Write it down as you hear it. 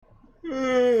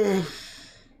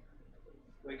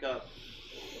Wake up.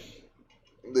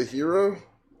 The hero?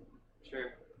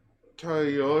 Sure.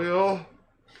 Tayoyo?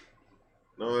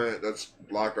 No, wait, that's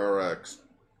Black RX.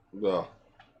 Ugh.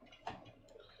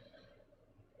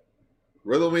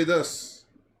 Riddle me this.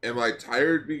 Am I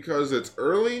tired because it's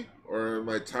early, or am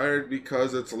I tired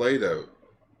because it's late out?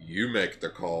 You make the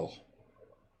call.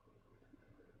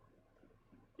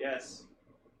 Yes.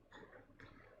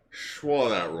 Schwa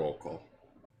that roll call.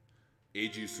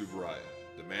 Eiji Tsuburaya,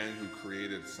 the man who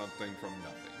created something from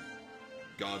nothing.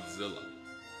 Godzilla.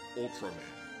 Ultraman.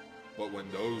 But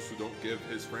when those who don't give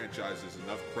his franchises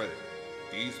enough credit,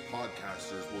 these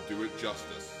podcasters will do it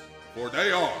justice. For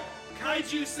they are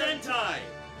Kaiju Sentai!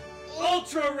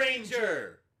 Ultra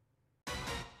Ranger!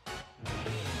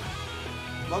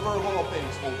 Love our Hall of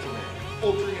Fame's Ultraman.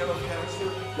 Ultra Yellow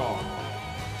Canister, gone.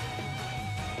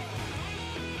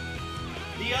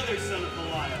 The other son of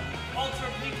Belial, Ultra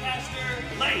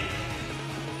Pinkcaster, late!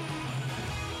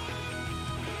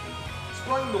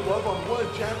 Sprung the love on one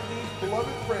of Japanese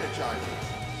beloved franchises.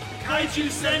 Kaiju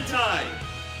Sentai!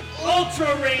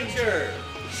 Ultra Ranger!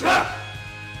 Shra!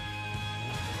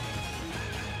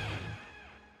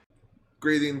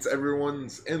 Greetings,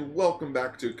 everyone, and welcome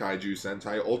back to Kaiju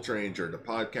Sentai Ultra Ranger, the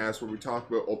podcast where we talk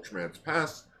about Ultraman's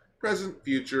past, present,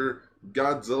 future,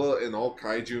 Godzilla, and all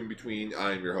kaiju in between.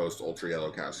 I am your host, Ultra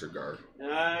Yellow Caster Guard.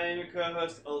 And I'm your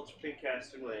co-host, Ultra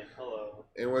Pinkcaster Lane. Hello.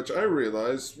 In which I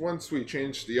realized, once we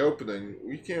changed the opening,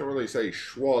 we can't really say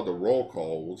schwa the roll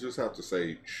call, we'll just have to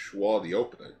say schwa the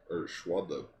opening, or schwa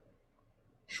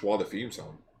the theme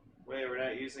song. Wait, we're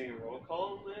not using a roll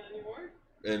call anymore?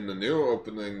 In the new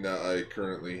opening that I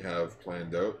currently have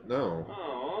planned out, no.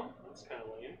 Oh, that's kind of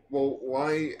lame. Well,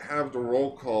 why have the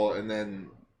roll call and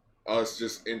then us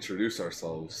just introduce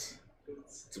ourselves?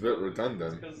 It's a bit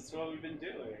redundant. Because it's what we've been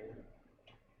doing.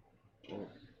 Oh.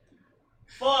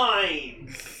 Fine!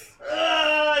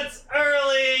 It's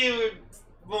early!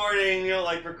 Morning, you know,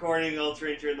 like recording Ultra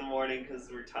Ranger in the morning because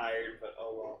we're tired, but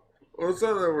oh well. Well, it's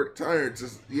not that we're tired, it's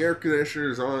just the air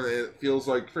conditioner's on and it feels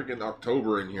like freaking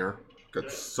October in here.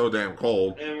 It's so damn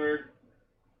cold. And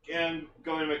I'm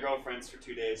going to my girlfriend's for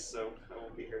 2 days, so I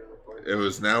won't be here to record. It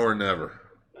was now or never.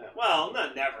 Well,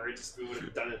 not never. We would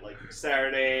have done it like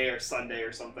Saturday or Sunday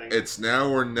or something. It's now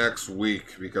or next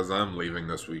week because I'm leaving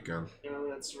this weekend. Oh,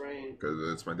 that's right. Because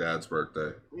it's my dad's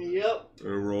birthday. Yep. And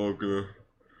we're all gonna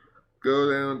go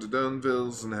down to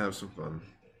Dunvilles and have some fun.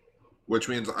 Which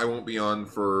means I won't be on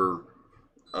for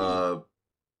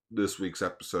this week's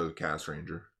episode of Cast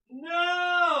Ranger.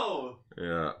 No!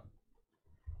 Yeah.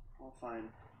 Well, fine.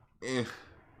 Eh.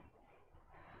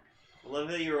 I love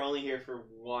that you were only here for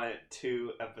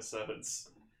 2 episodes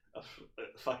of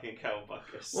fucking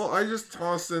Cowabungus. Well, I just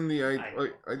tossed in the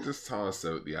idea. I just tossed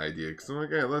out the idea because I'm like,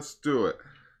 hey, let's do it.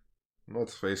 And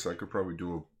let's face it, I could probably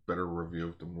do a better review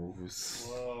of the movies.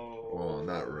 Whoa. Well,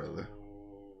 not really.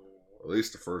 At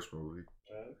least the first movie.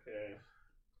 Okay.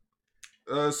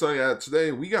 So yeah,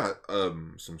 today we got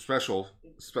some special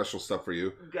stuff for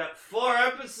you. We've got 4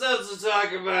 episodes to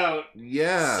talk about.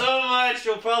 Yeah. So much.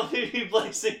 We'll probably be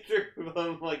blazing through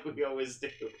them like we always do.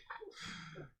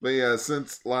 But yeah,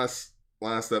 since last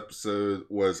episode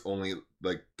was only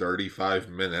like 35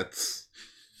 minutes,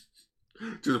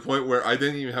 to the point where I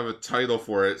didn't even have a title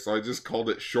for it, so I just called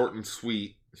it Short and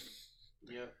Sweet.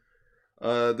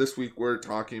 Yeah. This week we're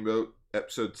talking about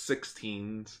episode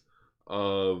 16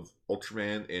 of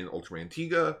Ultraman and Ultraman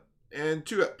Tiga, and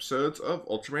 2 episodes of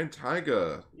Ultraman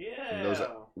Taiga. Yeah. And those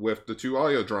with the 2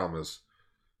 audio dramas.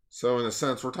 So in a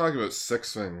sense, we're talking about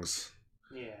 6 things.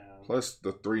 Yeah. Plus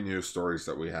the 3 news stories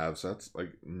that we have, so that's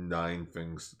like 9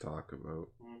 things to talk about.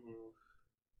 Mm-hmm.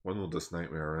 When will this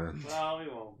nightmare end? Well, we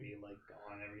won't be like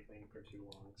on everything for too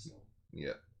long, so.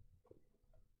 Yeah.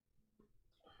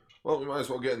 Well, we might as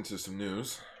well get into some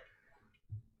news.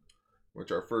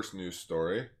 Which our first news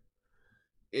story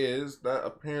is that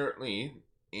apparently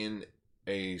in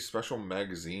a special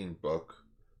magazine book,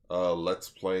 Let's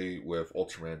Play with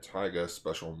Ultraman Taiga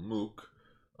Special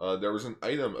MOOC, there was an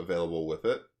item available with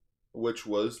it, which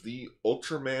was the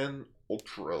Ultraman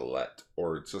Ultralet,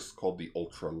 or it's just called the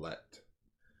Ultralet,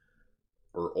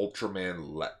 or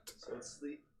Ultraman Let. So it's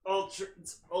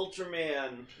it's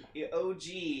Ultraman, the OG.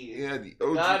 Yeah, the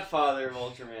OG. Godfather of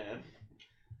Ultraman.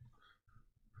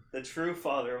 The true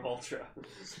father of Ultra.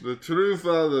 The true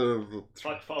father of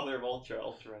Fuck father of Ultra,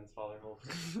 Ultraman's father of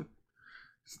Ultra.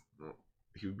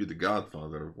 He would be the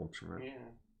godfather of Ultraman.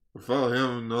 Yeah. Without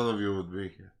him, none of you would be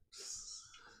here.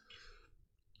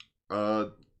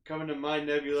 Coming to my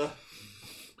nebula.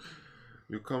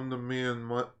 You come to me in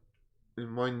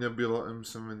my Nebula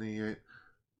M78.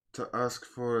 to ask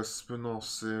for a spin-off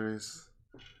series.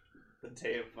 The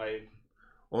day of my...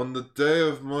 On the day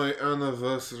of my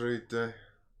anniversary day,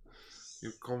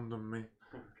 you come to me.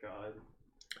 Oh, God.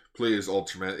 Please,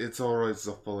 Ultraman, it's alright,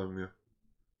 Bartholomew.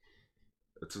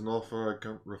 It's an offer I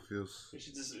can't refuse. We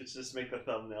should just make the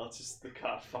thumbnail. It's just the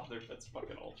Godfather, but it's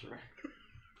fucking Ultraman.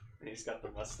 And he's got the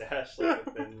mustache, like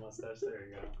the thin mustache. There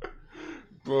you go.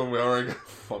 Boom, we already got a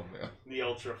thumbnail. The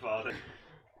Ultra Father.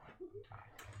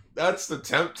 That's the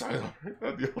temp title,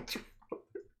 not the Ultra.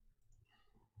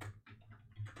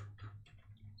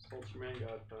 Ultraman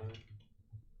Godfather.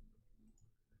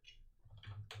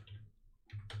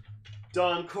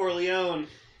 Don Corleone.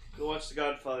 Go watch The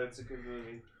Godfather. It's a good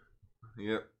movie.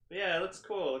 Yep. But yeah, it looks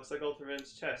cool. It looks like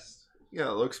Ultraman's chest. Yeah,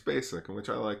 it looks basic, which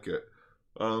I like it.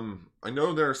 I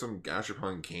know there are some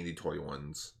Gashapon candy toy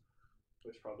ones,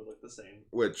 Which probably look the same.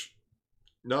 which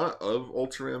not of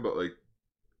Ultraman, but like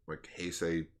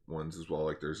Heisei ones as well.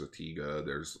 Like there's a Tiga,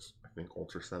 there's I think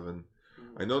Ultra 7.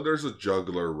 I know there's a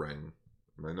juggler ring.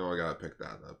 I know I gotta pick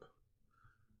that up.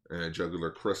 And a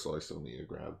juggler crystal I still need to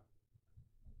grab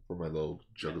for my little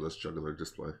juggler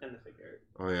display. And the figure.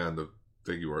 Oh yeah, and the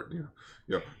figure art.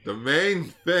 Yeah, the main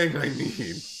thing I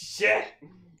need. Shit!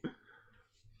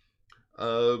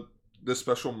 The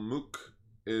special Mook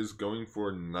is going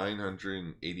for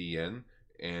 980 yen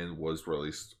and was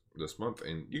released this month.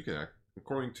 And you can,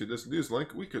 according to this news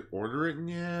link, we could order it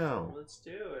now Let's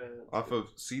do it. off of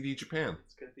CD Japan.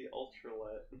 Let's get the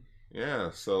Ultralet.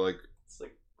 Yeah, so like It's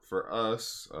like for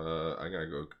us, I gotta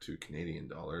go to Canadian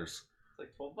dollars. It's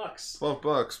like $12.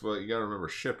 $12, but you gotta remember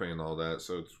shipping and all that,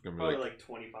 so it's gonna be Probably like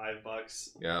like $25.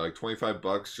 yeah, like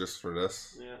 $25 just for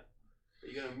this. Yeah. But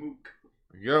you got a Mook.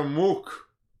 You got a Mook.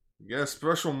 You got a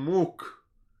special Mook.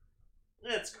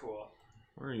 That's cool.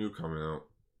 When are you coming out?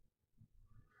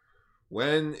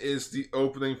 When is the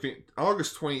opening theme?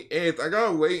 August 28th. I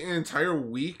gotta wait an entire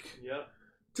week Yep.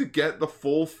 to get the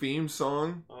full theme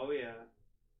song. Oh yeah.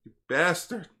 You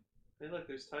bastard. Hey look,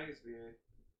 there's Tiger's Beard.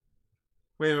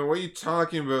 Wait a minute, what are you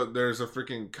talking about? There's a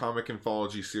freaking comic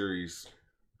anthology series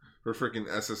for freaking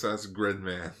SSS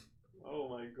Gridman. Oh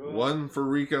my god. One for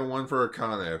Rika and one for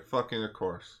Akane. Fucking of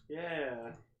course.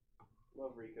 Yeah.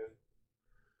 Love Rika.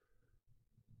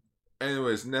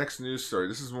 Anyways, next news story.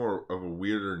 This is more of a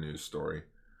weirder news story.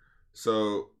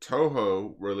 So,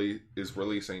 Toho is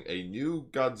releasing a new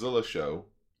Godzilla show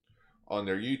on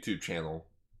their YouTube channel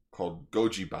called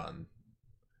Gojiban,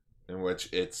 in which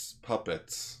it's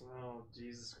puppets. Oh,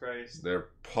 Jesus Christ. They're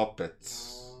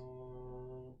puppets.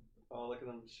 Oh, look at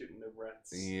them shooting their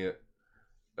breaths. Yeah.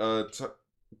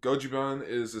 Gojiban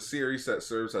is a series that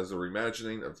serves as a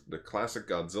reimagining of the classic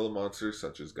Godzilla monsters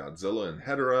such as Godzilla and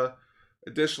Hedorah.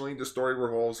 Additionally, the story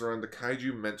revolves around the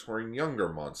kaiju mentoring younger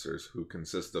monsters, who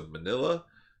consist of Manila,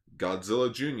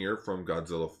 Godzilla Jr. from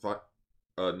the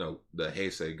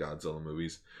Heisei Godzilla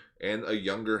movies, and a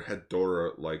younger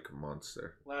Hedorah-like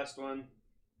monster. Last one.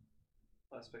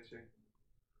 Last picture.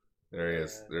 There he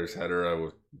is. Yeah, There's there. Hedorah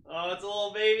with Oh, it's a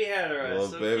little baby Hedorah. Little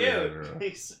So baby cute. Hedorah.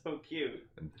 He's so cute.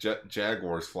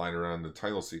 Jaguars flying around the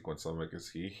title sequence. I'm like, is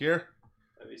he here?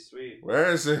 That'd be sweet.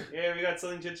 Where is he? Yeah, we got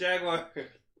something to Jaguar.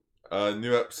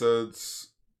 New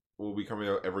episodes will be coming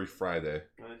out every Friday.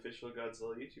 My official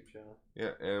Godzilla YouTube channel.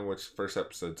 Yeah, and which first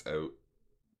episode's out.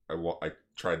 I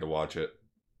tried to watch it.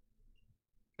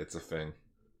 It's a thing.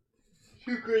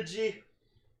 Too cringy.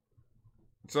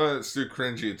 It's not that it's too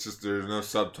cringy, it's just there's no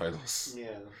subtitles.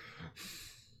 Yeah.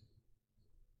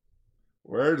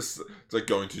 It's like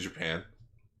going to Japan.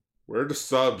 Where are the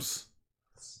subs?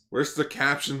 Where's the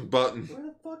caption button? Where are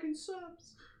the fucking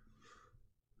subs?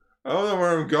 I don't know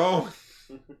where I'm going.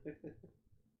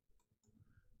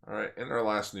 Alright, and our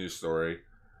last news story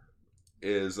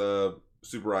is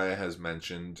Tsuburaya has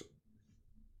mentioned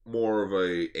more of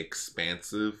a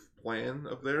expansive plan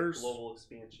of theirs. Global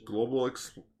expansion. Global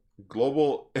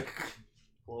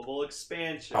Global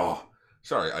expansion. Oh,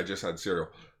 sorry, I just had cereal.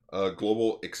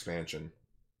 Global expansion.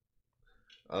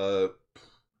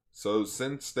 So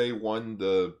since they won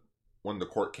the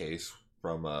court case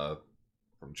from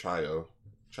Chayo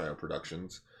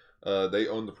Productions, they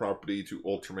own the property to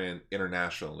Ultraman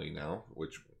internationally now,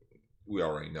 which we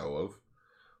already know of.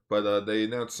 But they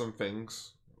announced some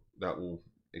things that will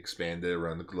expand it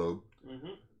around the globe.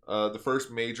 Mm-hmm. The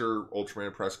first major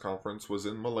Ultraman press conference was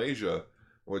in Malaysia,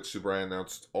 which Tsuburaya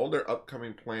announced all their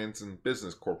upcoming plans and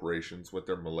business corporations with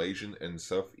their Malaysian and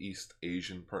Southeast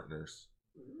Asian partners.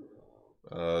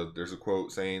 There's a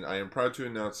quote saying, "I am proud to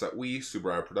announce that we,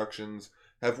 Tsuburaya Productions,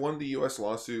 have won the U.S.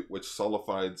 lawsuit which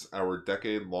solidifies our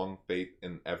decade-long faith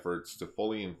and efforts to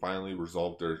fully and finally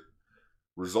resolve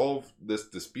resolve this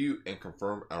dispute and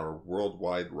confirm our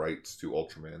worldwide rights to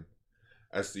Ultraman.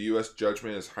 As the U.S.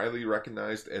 judgment is highly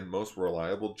recognized and most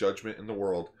reliable judgment in the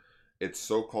world, its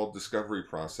so-called discovery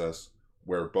process,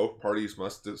 where both parties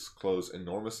must disclose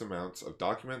enormous amounts of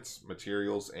documents,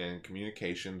 materials, and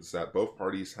communications that both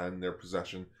parties had in their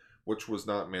possession, which was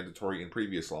not mandatory in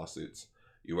previous lawsuits.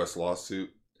 U.S. lawsuit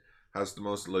has the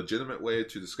most legitimate way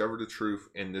to discover the truth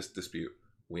in this dispute.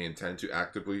 We intend to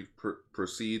actively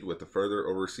proceed with the further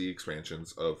overseas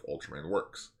expansions of Ultraman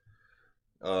works.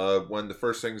 One of the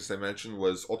first things they mentioned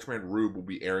was Ultraman Rube will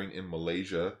be airing in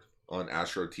Malaysia on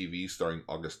Astro TV starting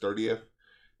August 30th.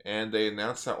 And they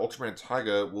announced that Ultraman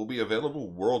Taiga will be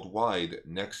available worldwide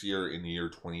next year in the year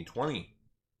 2020.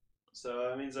 So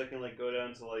that means I can like go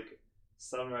down to like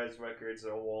Sunrise Records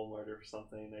or Walmart or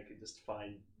something, and I could just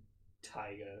find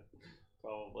Taiga,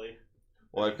 probably.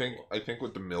 Well, I think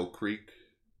with the Mill Creek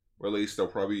release, they'll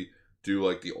probably do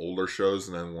like the older shows,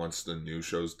 and then once the new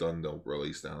show's done, they'll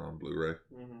release that on Blu-ray.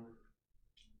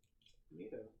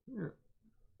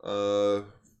 Yeah.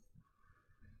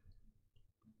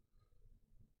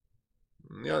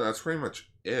 Yeah, that's pretty much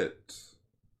it.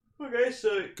 Okay,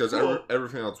 so Because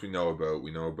everything else we know about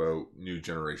New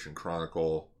Generation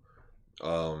Chronicle,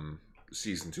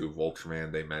 Season 2 of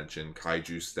Ultraman they mentioned,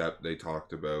 Kaiju Step they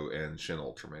talked about, and Shin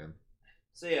Ultraman.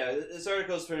 So yeah, this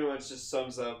article pretty much just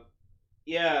sums up.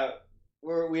 Yeah,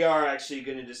 we are actually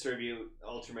going to distribute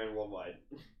Ultraman worldwide.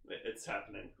 It's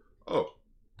happening. Oh,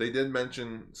 they did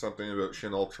mention something about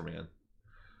Shin Ultraman.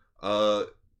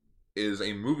 Is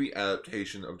a movie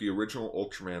adaptation of the original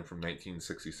Ultraman from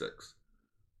 1966.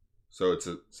 So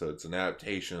it's an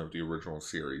adaptation of the original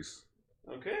series.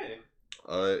 Okay.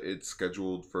 It's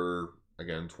scheduled for,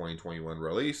 again, 2021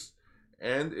 release,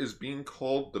 and is being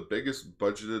called the biggest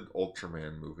budgeted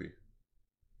Ultraman movie.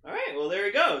 Alright, well there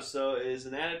we go. So it is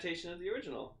an adaptation of the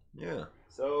original. Yeah.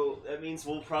 So that means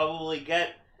we'll probably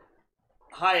get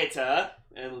Hayata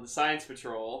and the Science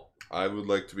Patrol. I would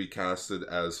like to be casted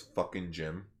as fucking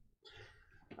Jim.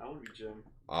 I want to be Jim.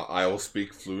 I will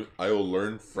speak fluent. I will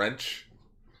learn French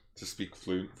to speak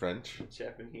fluent French.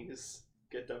 Japanese.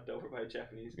 Get dubbed over by a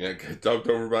Japanese guy. Yeah, get dubbed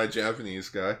over by a Japanese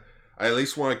guy. I at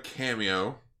least want a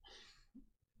cameo.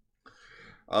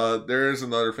 There is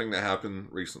another thing that happened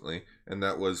recently, and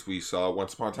that was we saw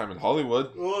Once Upon a Time in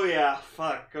Hollywood. Oh yeah,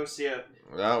 fuck, go see it.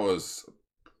 That was a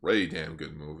pretty damn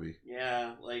good movie.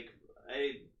 Yeah, like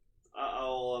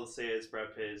all I'll say is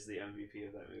Brad Pitt is the MVP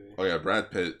of that movie. Oh yeah, Brad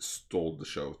Pitt stole the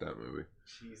show with that movie.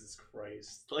 Jesus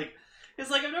Christ, like. It's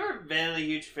like, I've never been a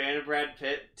huge fan of Brad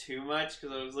Pitt too much,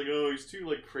 because I was like, oh, he's too,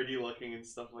 like, pretty looking and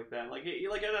stuff like that. Like,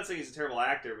 I'm not saying he's a terrible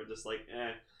actor, but just, like,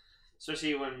 eh.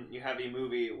 Especially when you have a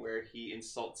movie where he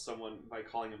insults someone by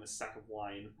calling him a sack of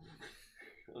wine.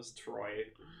 That was Troy.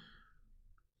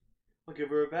 I'll give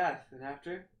her a bath, and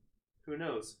after, who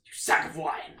knows? You sack of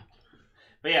wine!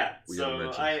 But yeah,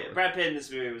 Brad Pitt in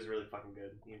this movie was really fucking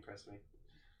good. He impressed me.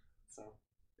 So...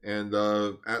 And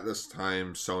at this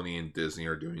time, Sony and Disney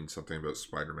are doing something about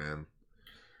Spider-Man.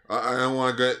 I don't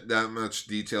want to get that much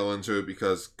detail into it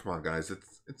because, come on, guys,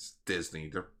 it's Disney.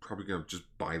 They're probably going to just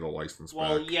buy the license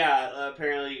Well, back. yeah,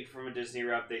 apparently from a Disney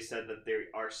rep, they said that they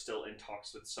are still in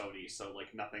talks with Sony, so,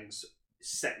 like, nothing's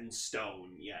set in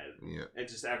stone yet. Yeah.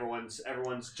 It's just everyone's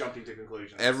jumping to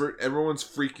conclusions. Everyone's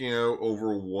freaking out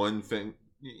over one thing.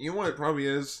 You know what it probably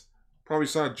is? Probably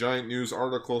saw a giant news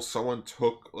article. Someone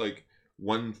took, like...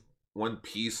 one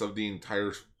piece of the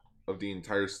entire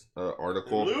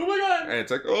article, Oh my god! and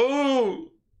it's like, oh,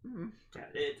 Yeah,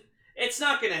 it's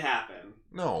not gonna happen.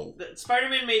 no.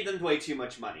 Spider-Man made them way too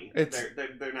much money. It's-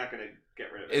 They're not gonna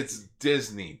get rid of it. It's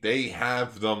Disney. They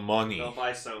have the money. They'll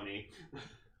buy Sony.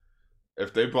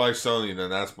 If they buy Sony,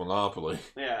 then that's monopoly.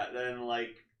 Yeah, then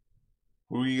like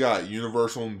Who you got?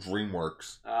 Universal and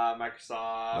DreamWorks.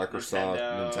 Microsoft,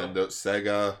 Nintendo,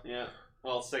 Sega. Yeah.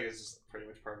 Well, Sega's just pretty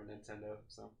much part of Nintendo,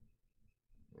 so.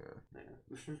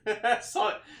 Yeah.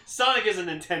 Sonic is a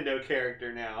Nintendo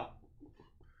character now.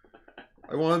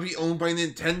 I want to be owned by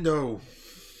Nintendo.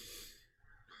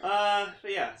 But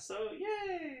yeah, so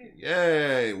yay!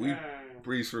 Yay! We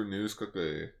breeze through news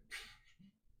quickly.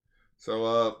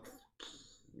 So,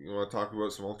 you want to talk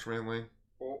about some Ultraman, Lane?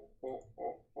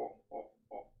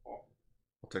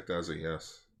 I'll take that as a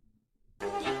yes.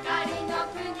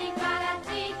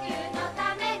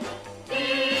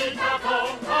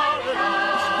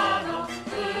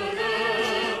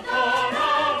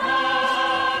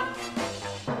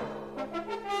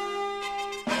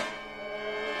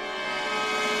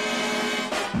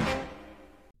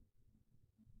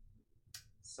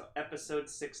 So episode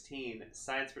 16,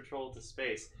 Science Patrol to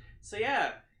Space. So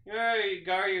yeah,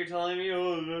 Gar, you're telling me,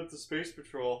 oh, not the Space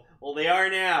Patrol. Well, they are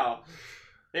now.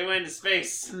 They went into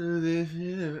space.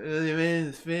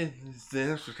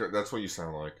 That's what you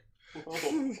sound like.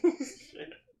 Oh,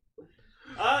 shit.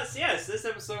 So yes, this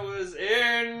episode was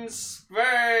in space.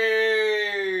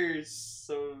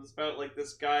 So it was about like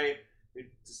this guy who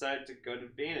decided to go to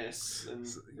Venus and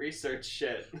research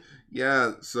shit.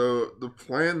 Yeah, so the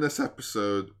plan this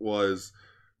episode was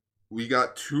we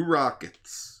got 2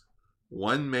 rockets.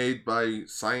 One made by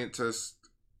scientist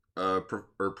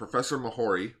Professor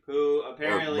Mahori. Who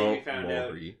apparently Or we found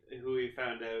Mahori.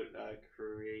 out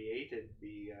created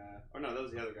the oh no, that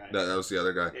was the other guy. That was the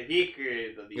other guy. Yeah, he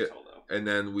created the VTOL though. And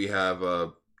then we have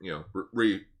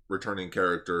returning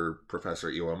character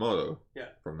Professor Iwamoto. Yeah.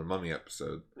 From the Mummy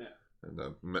episode. Yeah.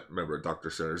 And remember Dr.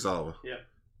 Serizawa. Yeah.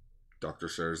 Dr.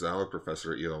 Serizawa,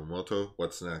 Professor Iwamoto.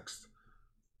 What's next?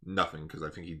 Nothing, because I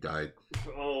think he died.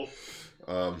 Oh.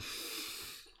 But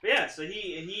yeah, so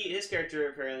his character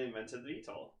apparently invented the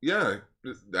VTOL. yeah,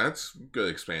 that's good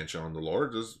expansion on the lore.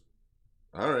 Just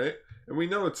all right, and we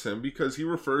know it's him because he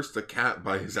refers to Cap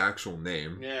by his actual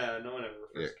name. Yeah, no one ever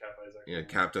refers to Cap by his actual name.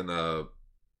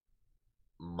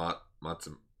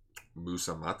 Captain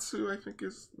Musamatsu, I think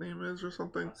his name is, or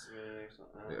something.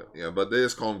 Yeah, but they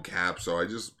just call him Cap, so I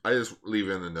just leave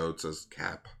it in the notes as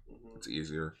Cap. Mm-hmm. It's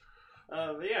easier.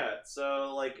 But yeah,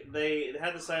 so like they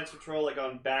had the Science Patrol like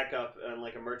on backup and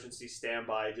like emergency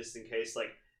standby just in case,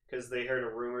 like, because they heard a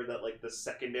rumor that like the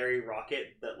secondary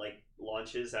rocket that like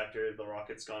launches after the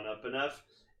rocket's gone up enough,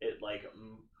 it like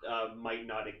might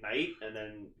not ignite and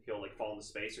then he'll like fall into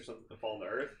space or something, fall into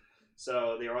Earth.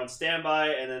 So they were on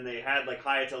standby, and then they had like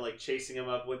Hayato like chasing him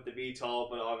up with the VTOL,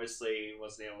 but obviously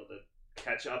wasn't able to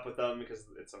catch up with them because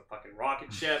it's a fucking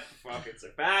rocket ship. Rockets are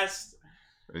fast.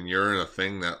 And you're in a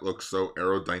thing that looks so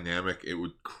aerodynamic, it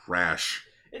would crash.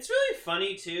 It's really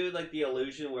funny too, like the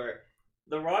illusion where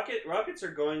the rockets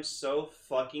are going so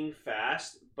fucking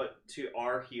fast, but to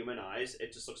our human eyes,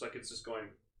 it just looks like it's just going.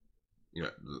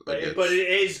 Yeah, but it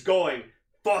is going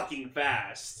fucking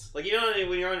fast. Like, you know,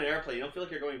 when you're on an airplane, you don't feel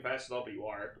like you're going fast at all, but you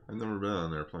are. I've never been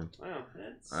on an airplane. Wow,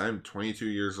 I'm 22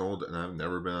 years old and I've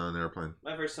never been on an airplane.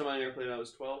 My first time on an airplane, I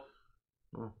was 12.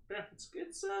 Oh. Yeah, it's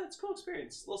a cool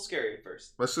experience. A little scary at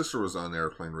first. My sister was on an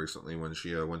airplane recently when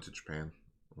she went to Japan.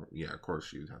 Yeah, of course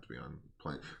she'd have to be on a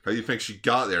plane. How do you think she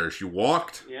got there? She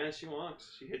walked? Yeah, she walked.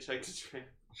 She hitchhiked to Japan.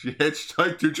 She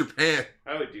hitchhiked to Japan.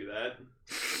 I would do that.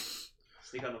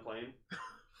 Sneak on the plane.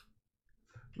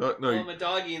 No. Oh, my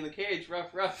doggy in the cage.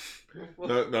 Ruff.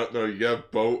 No. You get a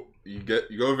boat. You go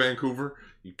to Vancouver.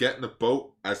 You get in the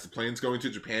boat as the plane's going to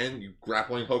Japan. You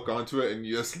grappling hook onto it, and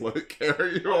you just let it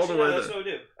carry you all the way That's there. what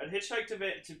I would do. I'd hitchhike to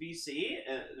BC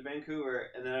and to Vancouver,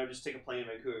 and then I would just take a plane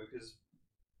to Vancouver because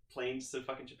planes to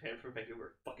fucking Japan from Vancouver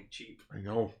are fucking cheap. I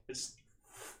know. It's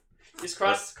just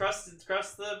cross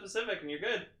the Pacific, and you're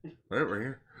good. Right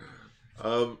here.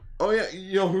 Oh yeah,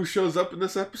 you know who shows up in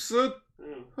this episode?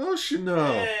 Oh,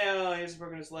 Chanel. Yeah, he hasn't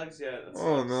broken his legs yet.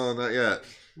 Oh no, not yet.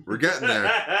 We're getting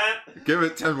there. Give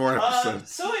it 10 more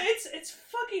episodes. So it's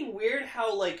fucking weird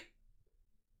how like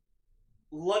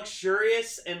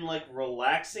luxurious and like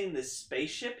relaxing this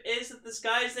spaceship is that this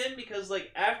guy's in, because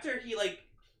like after he like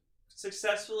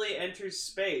successfully enters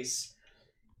space,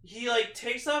 he like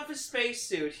takes off his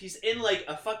spacesuit. He's in like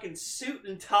a fucking suit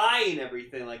and tie and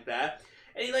everything like that,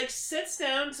 and he like sits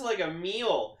down to like a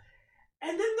meal.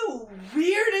 And then the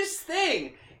weirdest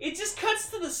thing, it just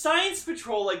cuts to the Science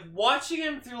Patrol, like, watching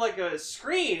him through, like, a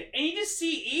screen, and you just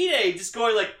see Ide just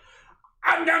going, like,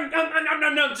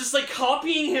 just, like,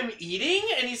 copying him eating,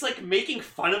 and he's, like, making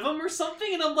fun of him or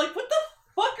something, and I'm like, what the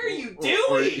fuck are you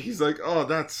doing? He's like, oh,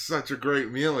 that's such a great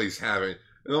meal he's having.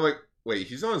 And I'm like, wait,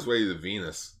 he's on his way to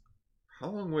Venus. How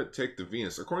long would it take to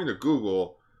Venus? According to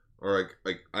Google, or,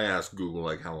 like I asked Google,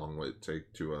 like, how long would it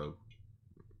take to,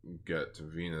 get to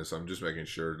Venus. I'm just making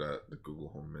sure that the Google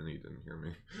Home Mini didn't hear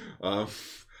me.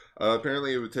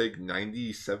 Apparently it would take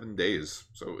 97 days.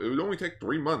 So it would only take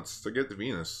 3 months to get to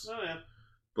Venus. Oh, yeah.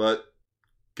 But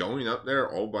going up there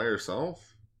all by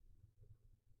yourself?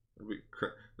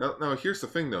 Now, here's the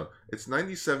thing, though. It's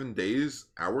 97 days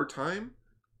our time,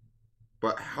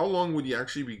 but how long would you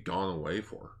actually be gone away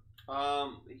for?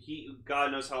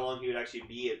 God knows how long he would actually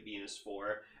be at Venus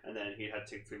for, and then he'd have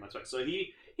to take 3 months back. So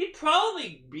he'd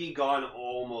probably be gone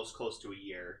almost close to a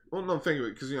year. Well, no, think of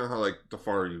it, because you know how, like, the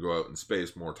farther you go out in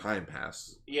space, more time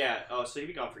passes. Yeah, so he'd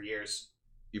be gone for years.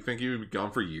 You think he would be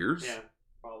gone for years? Yeah,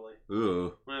 probably.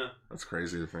 Ugh. Yeah. That's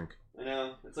crazy to think. I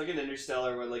know. It's like an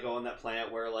Interstellar where they go on that planet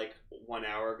where, like, 1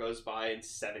 hour goes by and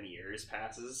 7 years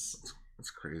passes.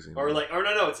 That's crazy. Or, like, or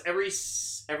no, it's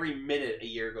every minute a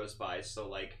year goes by, so,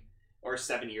 like, or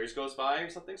 7 years goes by or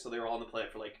something. So they were all on the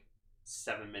planet for like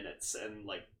 7 minutes, and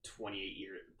like 21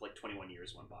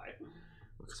 years went by.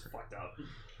 It's fucked up.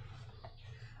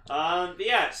 But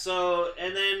yeah, so,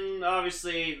 and then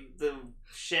obviously the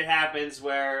shit happens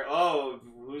where,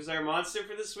 who's our monster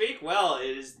for this week? Well,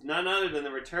 it is none other than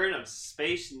the return of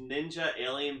Space Ninja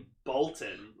Alien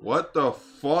Bolton. What the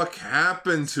fuck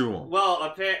happened to him? Well,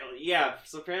 apparently,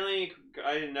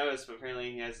 I didn't notice, but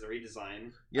apparently he has the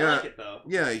redesign. Yeah. I like it though.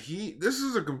 Yeah, this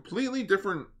is a completely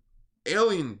different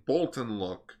Alien Bolton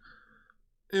look,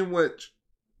 in which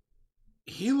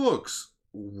he looks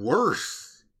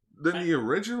worse than the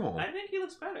original. I think he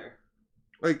looks better.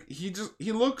 Like,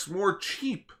 he looks more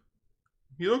cheap.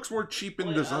 He looks more cheap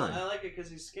in design. I like it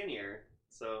because he's skinnier.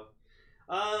 So,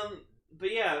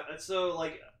 but yeah, so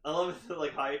like, I love it that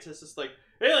like Hiatus is like,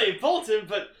 Alien Bolton,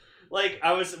 but like,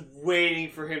 I was waiting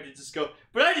for him to just go,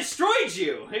 but I destroyed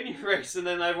you in your race, and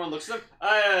then everyone looks up,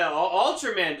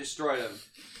 Ultraman destroyed him.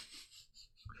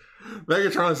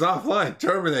 Megatron is offline,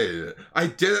 terminated it. I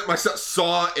did it myself,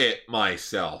 saw it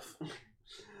myself.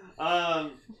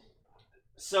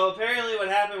 So apparently what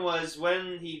happened was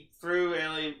when he threw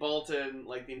Alien Bolton,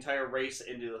 like the entire race,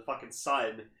 into the fucking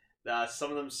sun, some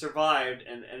of them survived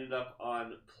and ended up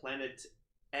on Planet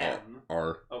M.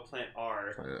 R. Oh, Planet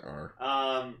R. Planet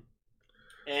R.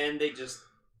 And they just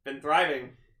been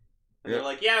thriving. And they're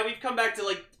like, yeah, we've come back to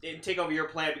like take over your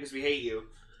planet because we hate you.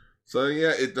 So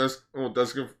yeah, it does.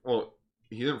 Well,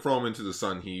 he didn't throw him into the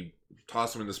sun. He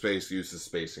tossed him into space, used his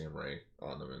spacing ray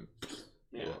on them,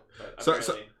 and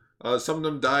some of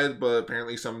them died, but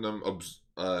apparently some of them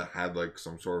had like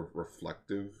some sort of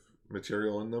reflective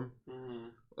material in them,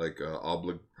 like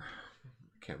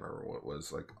can't remember what it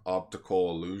was, like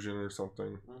optical illusion or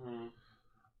something.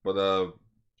 But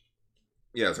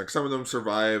yeah, it's like some of them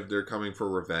survived. They're coming for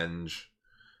revenge.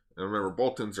 And remember,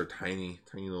 Boltons are tiny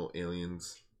little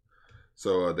aliens.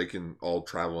 So they can all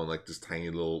travel in like this tiny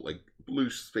little like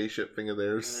blue spaceship thing of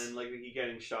theirs. And then like we keep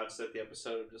getting shots at the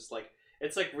episode of just like,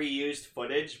 it's like reused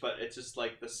footage, but it's just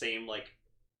like the same like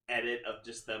edit of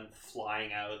just them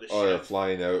flying out of the ship. Oh yeah,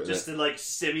 flying out. Just to like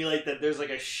simulate that there's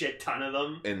like a shit ton of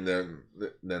them. And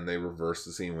then they reverse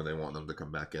the scene when they want them to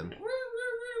come back in.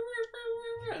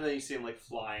 And then you see them like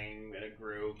flying in a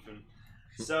group, and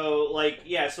so like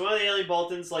yeah, so one of the alien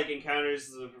Boltons like encounters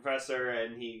the professor,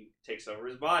 and he takes over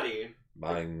his body.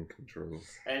 Mind controls.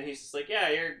 And he's just like, yeah,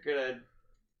 you're gonna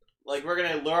like we're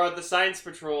gonna lure out the science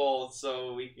patrol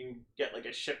so we can get like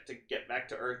a ship to get back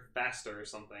to Earth faster or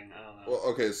something. I don't know. Well,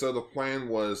 okay, so the plan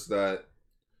was that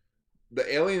the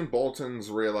alien Boltons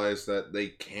realized that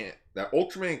that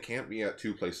Ultraman can't be at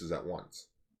two places at once.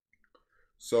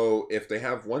 So if they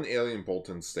have one alien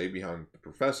Bolton stay behind the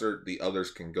professor, the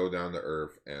others can go down to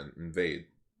Earth and invade.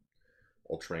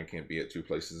 Ultraman can't be at two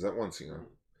places at once, you know.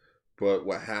 But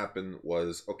what happened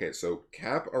was, okay, so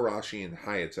Cap, Arashi, and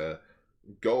Hayata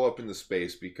go up into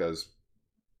space because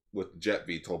with the jet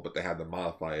VTOL, but they had to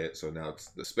modify it, so now it's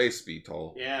the space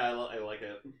VTOL. Yeah, I like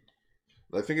it.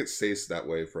 I think it stays that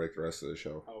way for like the rest of the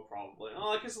show. Oh, probably.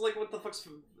 Oh, I guess like what the fuck's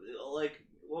like?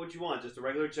 What would you want? Just a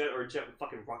regular jet or a jet with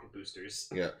fucking rocket boosters?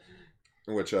 Yeah.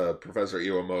 Which Professor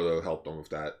Iwamoto helped them with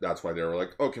that. That's why they were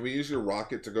like, oh, can we use your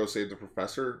rocket to go save the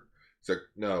professor? He's like,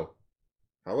 no.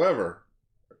 However,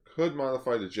 I could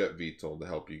modify the jet VTOL to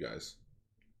help you guys.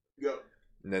 Yep.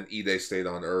 And then Ide stayed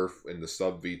on Earth in the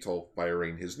sub VTOL,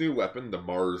 firing his new weapon, the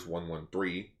Mars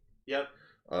 113. Yep.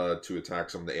 To attack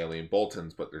some of the alien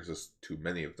Boltons, but there's just too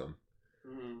many of them.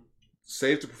 Mm-hmm.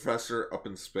 Saved the professor up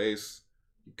in space.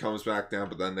 He comes back down,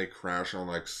 but then they crash on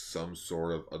like some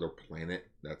sort of other planet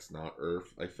that's not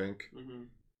Earth, I think. Mm-hmm.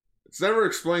 It's never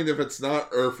explained if it's not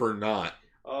Earth or not.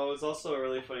 Oh, it was also a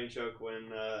really funny joke when,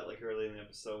 like early in the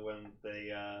episode when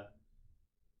they,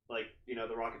 like, you know,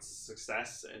 the rocket's a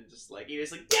success, and just like,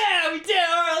 Edith's like, yeah, we did it!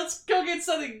 Alright, let's go get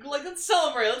something, like, let's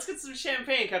celebrate, let's get some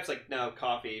champagne. Cap's like, no,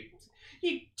 coffee.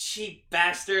 You cheap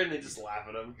bastard, and they just laugh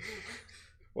at him.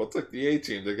 Well, it's like the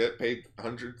A-Team. They get paid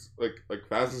hundreds, like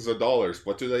thousands of dollars.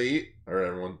 What do they eat? Alright,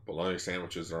 everyone, bologna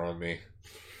sandwiches are on me.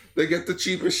 They get the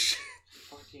cheapest shit.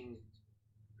 Fucking...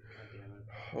 God damn it.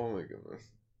 Oh my goodness.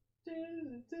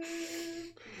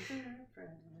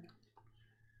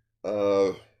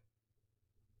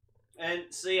 And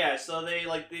so yeah, so they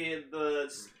like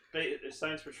the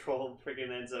science patrol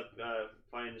freaking ends up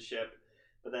finding the ship,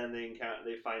 but then they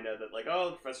find out that like, oh,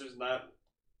 the professor's not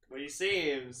what he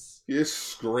seems. He just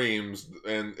screams,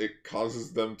 and it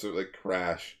causes them to like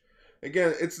crash.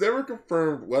 Again, it's never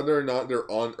confirmed whether or not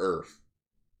they're on Earth.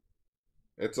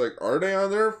 It's like, are they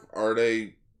on Earth? Are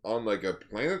they on like a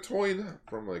planetoid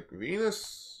from like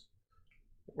Venus?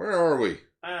 Where are we?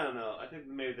 I don't know. I think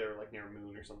maybe they were like near a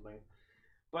moon or something.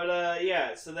 But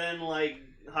yeah. So then like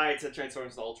Hayata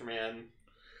transforms to Ultraman.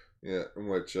 Yeah, in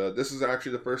which this is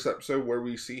actually the first episode where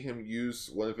we see him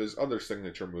use one of his other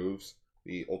signature moves,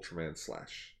 the Ultraman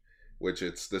Slash, which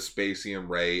it's the Spacium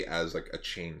Ray as like a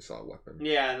chainsaw weapon.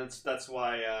 Yeah, and that's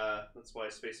why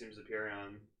Spacium's appearing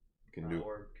on Can do.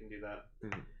 Orb can do that.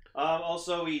 Mhm.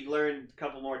 Also, we learned a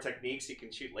couple more techniques. He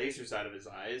can shoot lasers out of his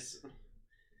eyes.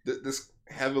 This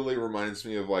heavily reminds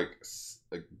me of like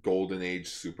Golden Age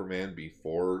Superman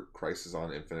before Crisis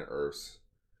on Infinite Earths,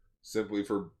 simply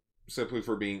for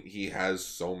being he has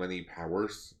so many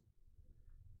powers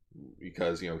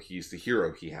because he's the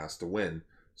hero, he has to win.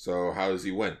 So how does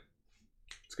he win?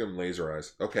 Let's give him laser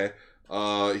eyes. Okay,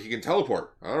 he can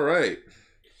teleport. All right.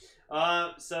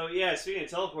 So yeah, speaking of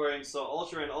teleporting, so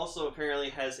Ultraman also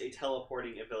apparently has a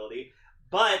teleporting ability,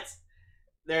 but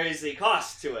there is a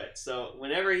cost to it. So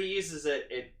whenever he uses it,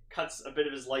 it cuts a bit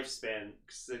of his lifespan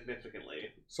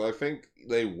significantly. So I think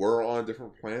they were on a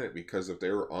different planet because if they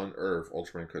were on Earth,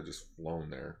 Ultraman could have just flown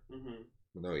there. Mm-hmm.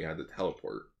 No, he had to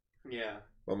teleport. Yeah.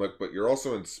 I'm like, but you're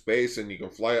also in space and you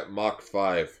can fly at Mach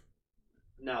 5.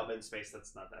 No, but in space,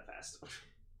 that's not that fast.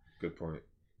 Good point.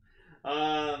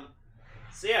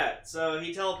 So yeah, so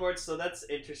he teleports, so that's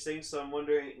interesting. So I'm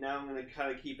wondering, now I'm going to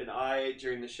kind of keep an eye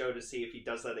during the show to see if he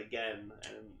does that again,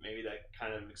 and maybe that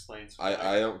kind of explains why.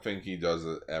 I don't think he does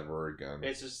it ever again.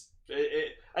 It's just,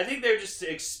 I think they're just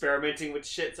experimenting with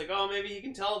shit. It's like, oh, maybe he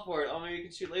can teleport. Oh, maybe he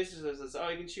can shoot lasers. Oh,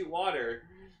 he can shoot water.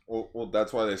 Well,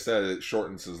 that's why they said it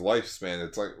shortens his lifespan.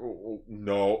 It's like,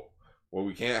 no. Well,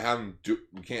 we can't have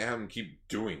him keep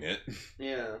doing it.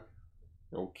 Yeah.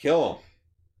 We'll kill him.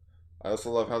 I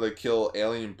also love how they kill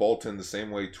Alien Bolton the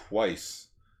same way twice.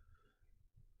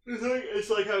 It's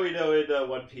like how we know in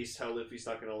One Piece how Luffy's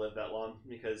not going to live that long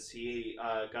because he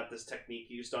got this technique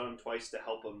used on him twice to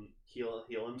help him heal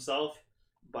himself,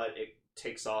 but it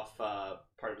takes off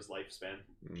part of his lifespan.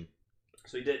 Mm.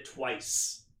 So he did it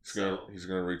twice. He's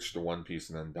gonna reach the One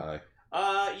Piece and then die.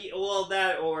 Well,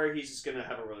 that or he's just gonna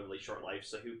have a really, really short life,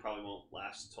 so he probably won't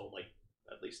last until like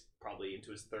at least probably into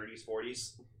his 30s,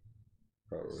 40s.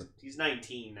 Probably. He's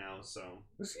 19 now, so.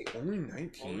 Is he only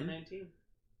 19? Only 19?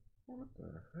 What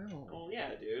the hell? Oh yeah,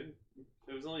 dude.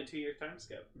 It was only a 2-year time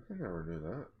skip. I never knew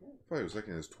that. I thought he was like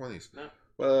in his 20s. No.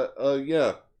 But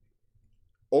yeah.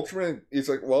 Ultraman is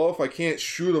like, well, if I can't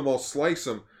shoot him, I'll slice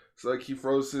him. So like he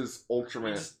throws his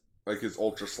Ultraman, like his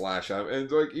Ultra Slash at him,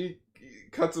 and like he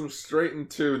cuts him straight in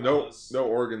two. No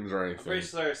organs or anything. I'm pretty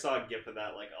sure I saw a gif of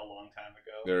that like a long time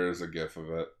ago. There is a gif of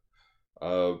it.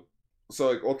 So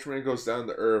like Ultraman goes down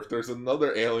to Earth. There's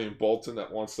another alien Bolton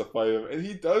that wants to fight him, and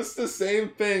he does the same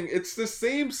thing. It's the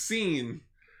same scene.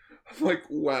 I'm like,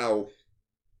 wow.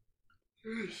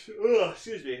 Ugh,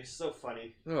 excuse me. It's so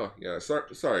funny. Oh yeah.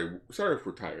 Sorry if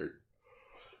we're tired.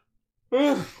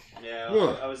 Yeah,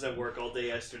 I was at work all day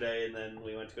yesterday, and then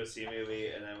we went to go see a movie,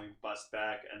 and then we bussed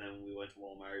back, and then we went to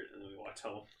Walmart, and then we walked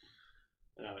home.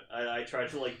 And I tried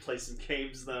to like play some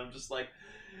games, and then I'm just like,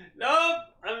 nope,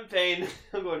 I'm in pain.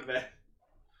 I'm going to bed.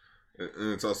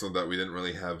 And it's also that we didn't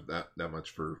really have that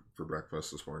much for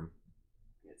breakfast this morning.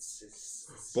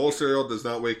 It's bowl cereal does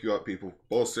not wake you up, people.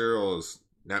 Bowl cereal is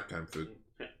nap time food.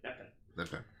 Nap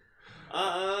time.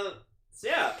 So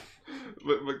yeah.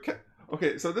 But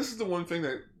okay, so this is the one thing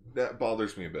that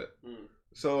bothers me a bit.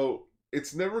 So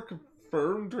it's never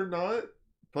confirmed or not,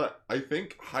 but I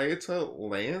think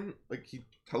Hayata he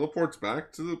teleports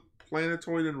back to the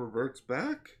planetoid and reverts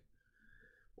back.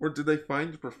 Or did they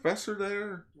find the professor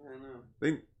there? I don't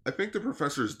know. I think the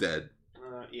professor's dead.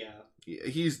 Yeah.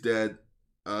 He's dead.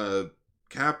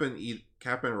 Cap and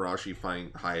Arashi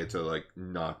find Hayata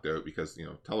knocked out because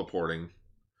teleporting.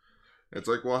 It's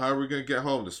like, well, how are we gonna get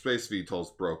home? The space VTOL's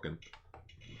broken.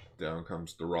 Down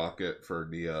comes the rocket for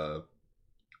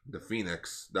the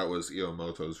Phoenix. That was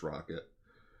Iwamoto's rocket.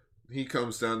 He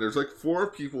comes down. There's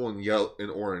 4 people in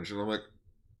orange, and I'm like,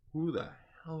 who the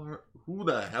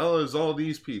hell is all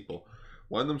these people?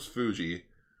 One of them's Fuji.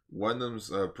 One of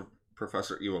them's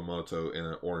Professor Iwamoto in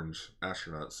an orange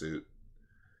astronaut suit.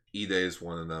 Ide is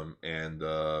one of them, and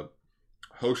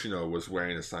Hoshino was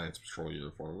wearing a Science Patrol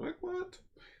uniform. I'm like, what?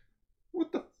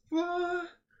 What the fuck?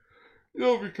 You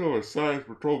don't become a Science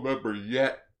Patrol member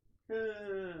yet.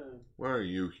 Why are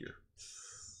you here?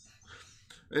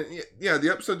 And yeah,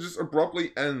 the episode just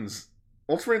abruptly ends.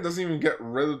 Ultraman doesn't even get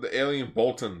rid of the alien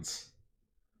Boltons.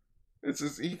 It's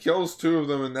just, he kills 2 of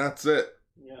them and that's it.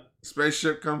 Yeah.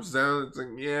 Spaceship comes down, it's like,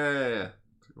 yeah.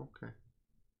 It's like, okay.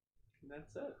 And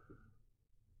that's it.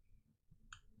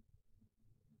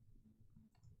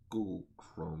 Google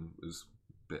Chrome is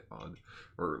a bit odd.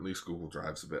 Or at least Google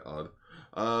Drive's a bit odd.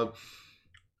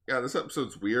 Yeah, this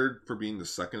episode's weird for being the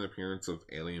second appearance of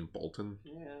Alien Bolton.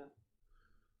 Yeah.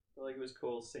 I feel like it was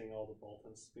cool seeing all the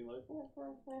Boltons being like,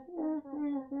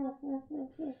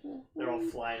 they're all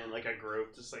flying in like a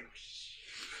group, just like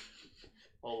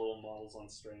all little models on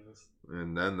strings.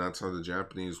 And then that's how the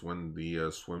Japanese win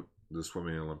the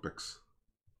swimming Olympics,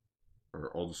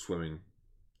 or all the swimming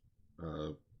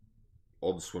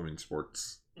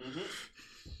sports. Mm-hmm.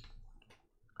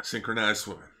 Synchronized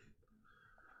swimming.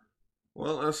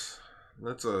 Well, let's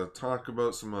talk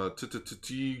about some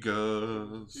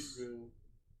Tigas.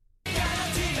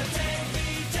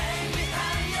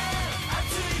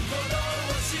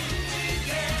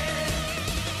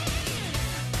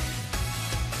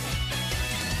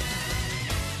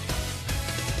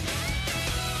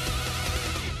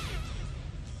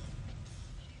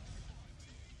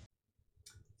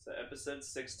 So episode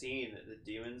 16, The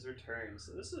Demons Return.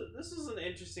 So this is an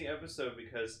interesting episode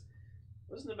because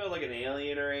it wasn't about like an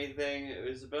alien or anything. It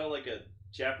was about like a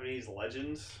Japanese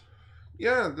legend.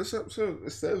 Yeah, this episode,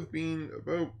 instead of being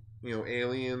about,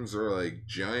 aliens or like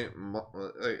giant,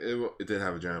 it did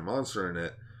have a giant monster in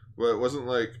it, but it wasn't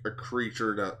like a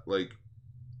creature that like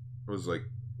was like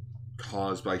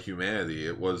caused by humanity.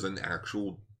 It was an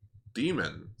actual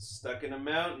demon Stuck in a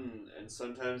mountain, and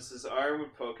sometimes his arm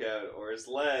would poke out or his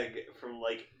leg from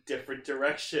like different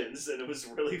directions, and it was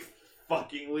really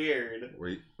fucking weird.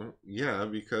 Wait, yeah,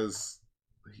 because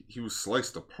he was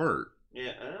sliced apart.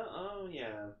 Yeah,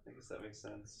 yeah, I guess that makes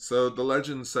sense. So the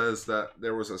legend says that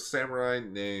there was a samurai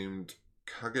named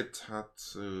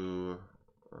Kagetatsu,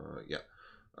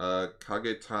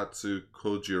 Kagetatsu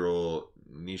Kojiro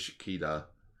Nishikida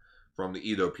from the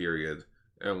Edo period,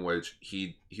 in which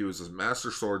he was a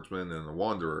master swordsman and a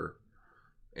wanderer,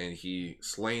 and he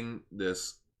slain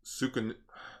this Sukuna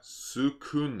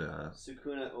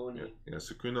Oni. yeah,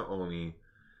 Sukuna Oni,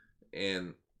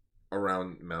 and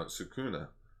around Mount Sukuna.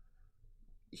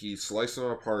 He sliced him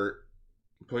apart,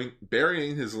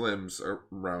 burying his limbs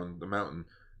around the mountain,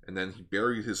 and then he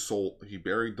buried his soul. He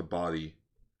buried the body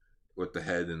with the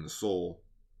head and the soul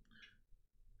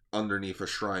underneath a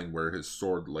shrine where his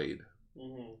sword laid.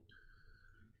 Mm-hmm.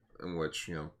 In which,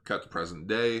 cut to present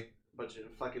day. Bunch of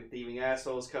fucking thieving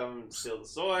assholes come and steal the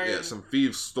sword. Yeah, some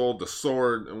thieves stole the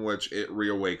sword, in which it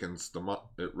reawakens the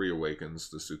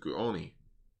Suku Oni,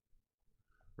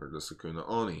 or the Sukuna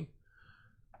Oni.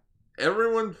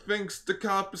 Everyone thinks the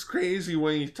cop is crazy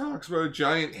when he talks about a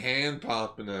giant hand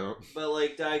popping out. But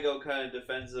like Daigo kind of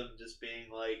defends him, just being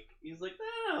like, he's like,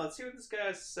 no, let's see what this guy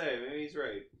has to say. Maybe he's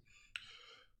right.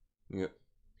 Yeah.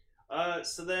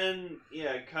 So then,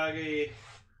 yeah, Kagetatsu,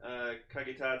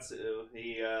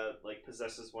 he like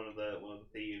possesses one of the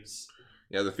thieves.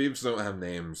 Yeah, the thieves don't have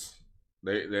names.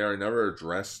 They are never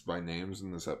addressed by names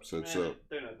in this episode, so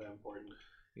they're not that important.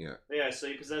 Yeah. But yeah, so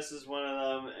he possesses one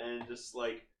of them, and just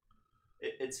like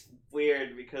it's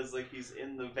weird because like he's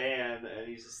in the van and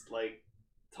he's just like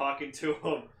talking to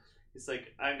him. He's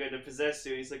like, "I'm going to possess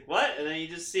you." He's like, "What?" And then you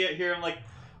just hear him like,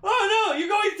 "Oh no, you're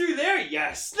going through there!"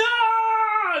 Yes, no.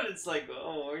 And it's like,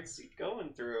 oh, where's he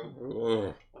going through?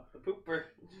 Ugh. Up the pooper.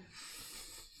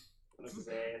 His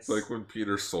ass. It's like when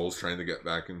Peter's soul's trying to get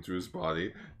back into his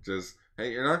body. Just,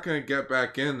 hey, you're not going to get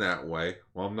back in that way.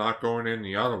 Well, I'm not going in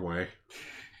the other way.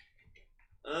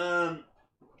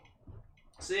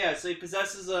 So yeah, so he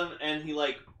possesses him, and he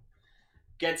like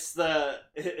gets the.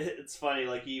 It's funny,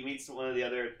 like he meets one of the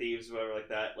other thieves, whatever, like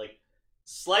that, like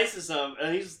slices him,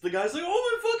 and the guy's like,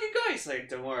 "Oh my fucking guy!" He's like,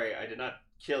 "Don't worry, I did not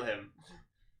kill him.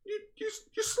 You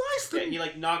sliced him." Yeah, he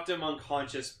like knocked him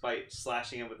unconscious by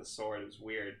slashing him with a sword. It was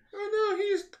weird. Oh no,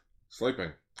 he's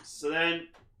sleeping. So then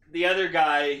the other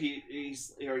guy, he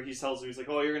tells him, he's like,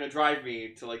 "Oh, you're gonna drive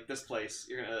me to like this place.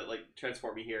 You're gonna like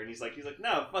transport me here." And he's like,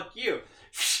 "No, fuck you.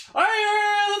 All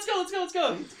right, let's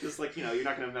go." Because like you're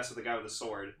not gonna mess with the guy with a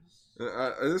sword.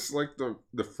 I just like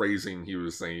the phrasing he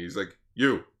was saying. He's like,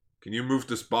 "You, can you move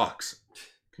this box?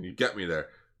 Can you get me there?"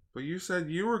 But you said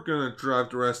you were gonna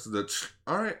drive the rest of the.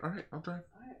 All right, I'll drive.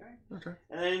 All right. Okay.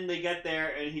 And then they get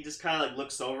there, and he just kind of like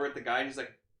looks over at the guy, and he's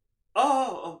like,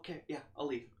 "Oh, okay, yeah, I'll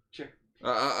leave. Sure."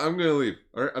 I'm gonna leave.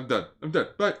 All right, I'm done.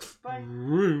 Bye. Bye.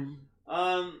 And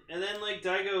then like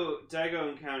Daigo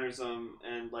encounters him,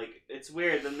 and like it's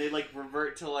weird. Then they like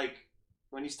revert to like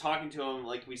when he's talking to him,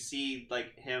 like we see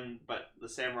like him, but the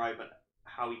samurai, but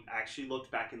how he actually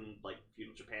looked back in like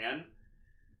feudal Japan.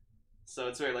 So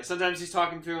it's weird. Like sometimes he's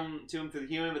talking to him through the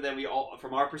human, but then we all,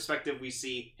 from our perspective, we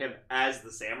see him as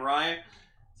the samurai.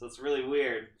 So it's really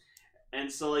weird. And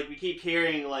so like we keep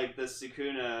hearing like the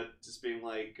Sukuna just being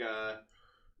like, "Oh,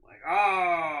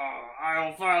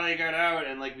 I'll finally get out,"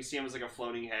 and like we see him as like a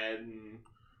floating head, and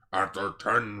After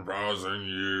 10,000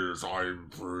 years, I'm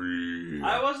free.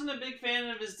 I wasn't a big fan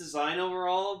of his design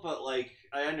overall, but like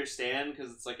I understand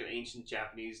because it's like an ancient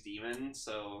Japanese demon,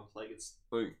 so like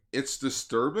It's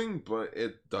disturbing, but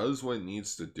it does what it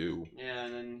needs to do. yeah,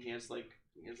 and then he has like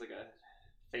a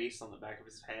face on the back of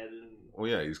his head, and Oh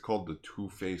yeah, he's called the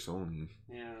Two-Face Oni.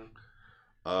 yeah.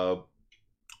 Oh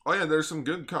yeah, there's some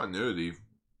good continuity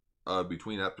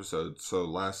between episodes. So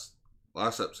last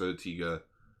episode, Tiga,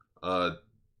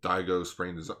 Daigo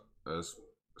sprained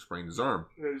his arm,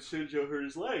 And Shinjo hurt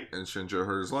his leg. and Shinjo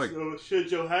hurt his leg. So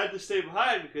Shinjo had to stay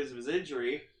behind because of his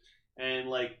injury, and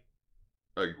like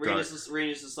Like Rena's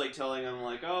just like telling him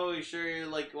like, "Oh, you sure you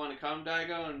like want to come,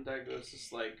 Daigo?" And Daigo's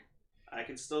just like, "I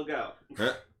can still go."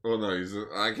 well, no,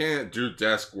 I can't do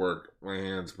desk work. My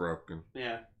hand's broken.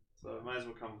 Yeah, so I might as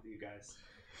well come with you guys.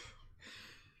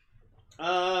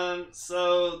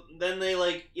 So then they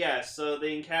so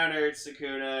they encountered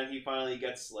Sukuna, and he finally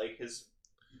gets like his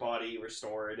body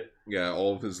restored. Yeah,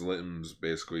 all of his limbs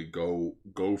basically go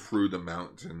through the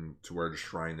mountain to where the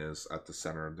shrine is at the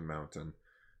center of the mountain,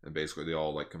 and basically they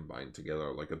all like combine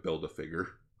together like a Build-A-Figure.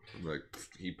 Like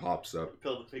he pops up.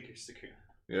 Build a figure Sukuna.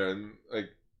 Yeah, and like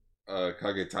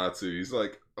Kagetatsu, he's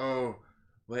like, "Oh,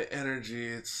 my energy,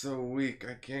 it's so weak.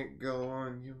 I can't go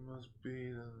on. You must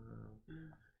be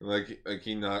like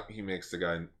he makes the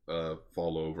guy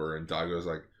fall over, and Daigo's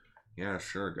like, "Yeah,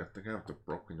 sure. Got the guy with the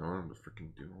broken arm to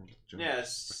freaking do all the jobs."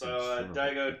 Yes, so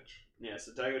Daigo. Yeah,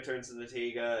 so Daigo turns into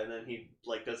Tiga, and then he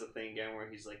like does a thing again where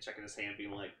he's like checking his hand,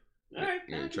 being like, "All right,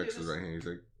 Yeah, I he can checks do his this." right hand. He's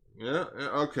like, "Yeah,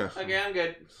 okay." Okay, I'm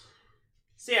good.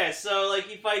 So yeah, so like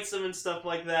he fights him and stuff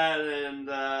like that, and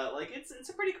like it's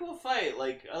a pretty cool fight.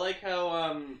 Like I like how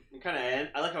I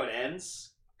like how it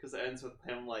ends because it ends with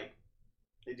him like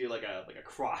they do like a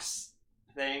cross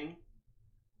thing,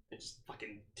 and just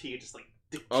fucking Tiga just like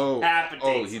decapitates.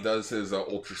 Oh, he him. does his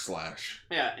Ultra Slash.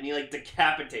 Yeah, and he like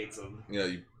decapitates him. Yeah,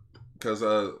 because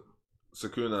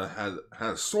Sukuna had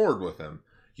a sword with him.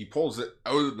 He pulls it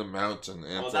out of the mountain,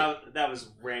 and it's like, that was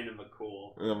random but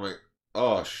cool. and I'm like,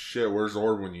 "Oh shit, where's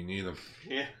Orb when you need him?"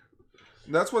 Yeah.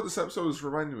 And that's what this episode was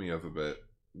reminding me of a bit.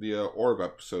 The Orb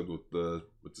episode with the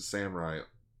samurai.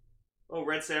 Oh,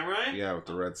 Red Samurai? Yeah, with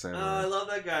the red Oh, samurai. I love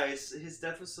that guy. His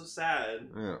death was so sad.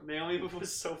 Yeah. Naomi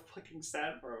was so fucking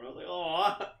sad for him. I was like,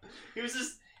 oh, he was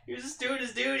just doing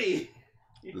his duty.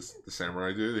 The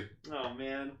samurai duty. Oh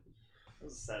man, that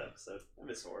was a sad episode. I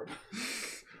miss Orb.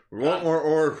 We want more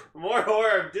Orb. More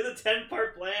Orb. Do the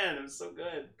 10-part plan. It was so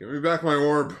good. Give me back my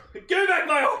Orb. Give me back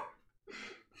my Orb.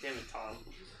 Damn it, Tom.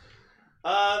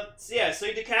 So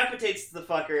he decapitates the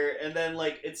fucker, and then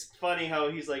like it's funny how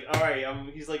he's like, all right,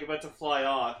 he's like about to fly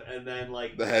off, and then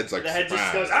like The head's like, the head just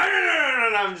smash. goes,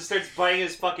 no, and just starts biting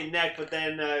his fucking neck. But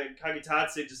then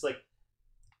Kagetatsu just like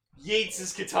yeets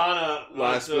his katana,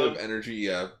 Last onto bit him, of energy,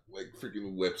 yeah, like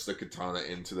freaking whips the katana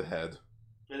into the head.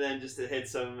 and then just it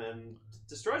hits him and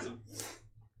destroys him.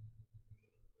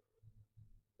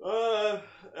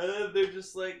 And then they're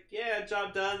just like, yeah,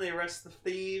 job done. They arrest the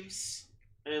thieves,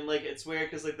 and like it's weird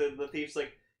because like the thief's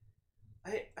like,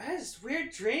 I had this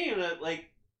weird dream that like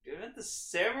I met the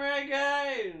samurai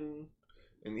guy,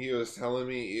 And he was telling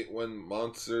me when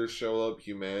monsters show up,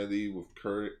 humans with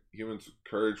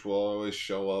courage will always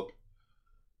show up.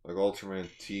 Like Ultraman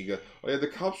Tiga. Oh yeah, the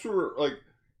cops were like,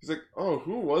 he's like, "Oh,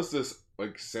 who was this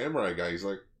like samurai guy?" He's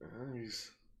like,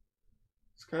 he's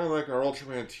kind of like our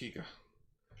Ultraman Tiga.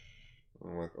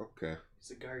 I'm like, okay,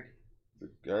 he's a guardian. the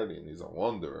Guardian. He's a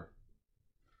wanderer.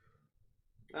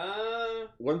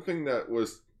 One thing that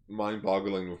was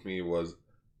mind-boggling with me was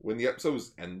when the episode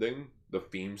was ending, the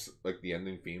themes, like the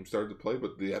ending theme started to play,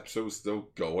 but the episode was still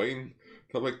going.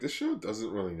 I'm like, this show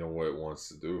doesn't really know what it wants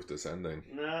to do with this ending.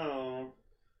 No.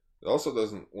 It also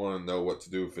doesn't want to know what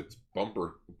to do with its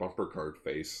bumper card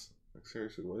face. Like,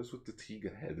 seriously, what is with the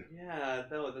Tiga head? Yeah,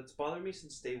 that's bothered me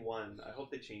since day one. I hope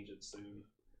they change it soon.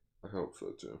 I hope so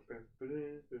too.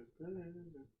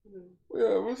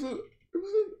 Yeah, it was an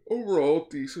overall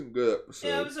decent, good episode.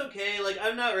 Yeah, it was okay. Like,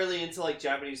 I'm not really into like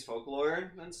Japanese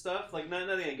folklore and stuff. Like,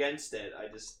 nothing against it.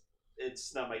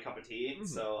 It's not my cup of tea. Mhm.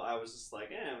 So I was just like,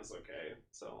 it was okay.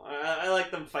 So I like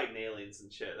them fighting aliens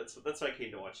and shit. That's what I came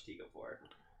to watch Tiga for.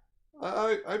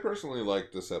 I personally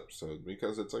like this episode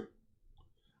because it's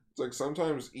like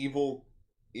sometimes evil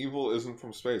isn't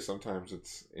from space. Sometimes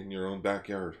it's in your own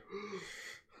backyard.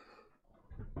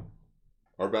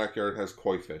 Our backyard has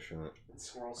koi fish in it And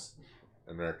squirrels.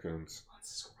 and raccoons. Oh,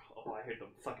 it's a squirrel. Oh, I heard them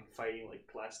fucking fighting like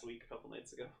last week, a couple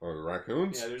nights ago. Oh, the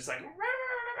raccoons? Yeah, they're just like.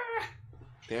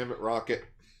 Damn it, Rocket.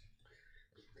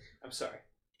 I'm sorry.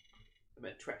 I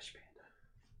meant Trash Panda.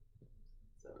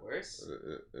 Is that worse?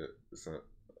 It's not.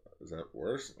 Is that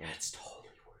worse? That's totally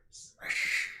worse.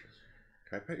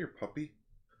 Can I pet your puppy?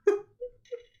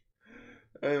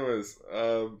 Anyways,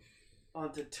 On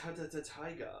to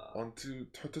Tiger. on to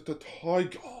Tiger.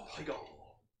 Tiger.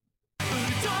 ウル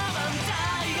トラマン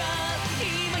タイガー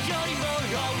今よりも大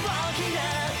きな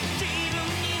自分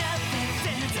になって全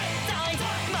然負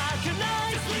けな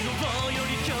い昨日より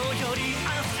今日より明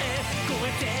日へ超え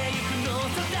てゆくの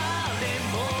さ誰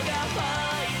もがファ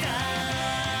イタ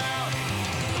ー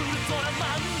ウルトラ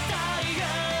マンタイガ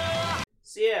ー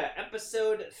So yeah,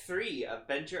 episode 3,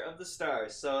 Adventure of the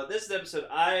Stars. So this is the episode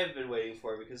I've been waiting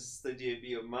for because it's the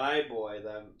debut of my boy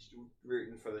that I'm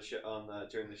rooting for the show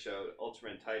during the show,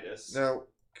 Ultraman Titus. Now,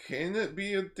 can it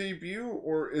be a debut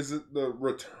or is it the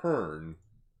return?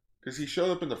 Because he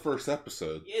showed up in the first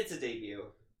episode. It's a debut.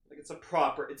 Like it's a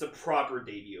proper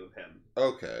debut of him.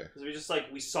 Okay. Because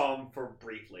we saw him for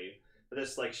briefly. But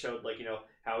this showed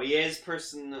how he is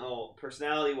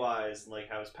personality wise and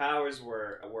how his powers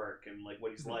work and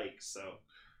what he's like. So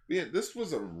Yeah, this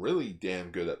was a really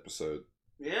damn good episode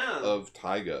yeah. of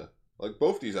Taiga.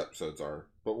 Both these episodes are.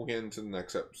 But we'll get into the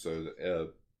next episode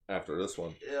after this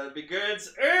one.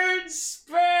 Begins in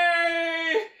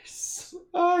space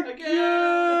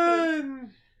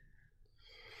Again!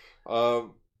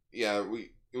 Yeah,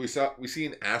 we see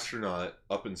an astronaut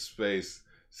up in space,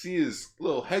 see his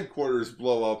little headquarters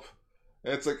blow up,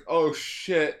 and it's like, oh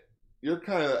shit, you're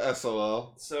kind of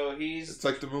SOL. So It's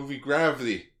like the movie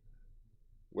Gravity,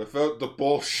 without the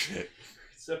bullshit.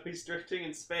 he's drifting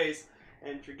in space,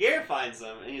 and Tregear finds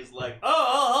him, and he's like, "Oh,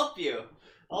 I'll help you.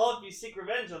 I'll help you seek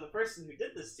revenge on the person who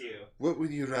did this to you." What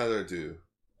would you rather do?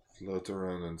 Float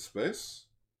around in space?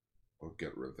 Or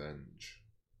get revenge?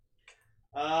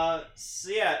 So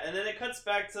yeah, and then it cuts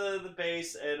back to the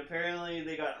base, and apparently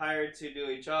they got hired to do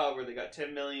a job where they got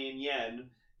 10 million yen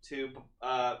to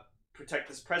protect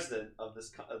this president of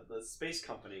the space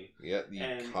company. Yeah, the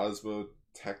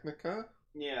Cosmotechnica?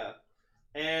 Yeah,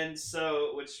 and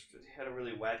so which had a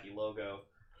really wacky logo.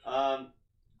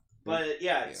 But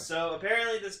yeah, so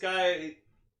apparently this guy,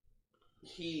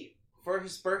 he for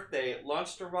his birthday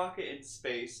launched a rocket into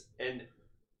space and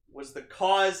was the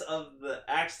cause of the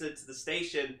accident to the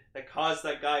station that caused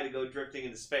that guy to go drifting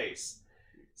into space.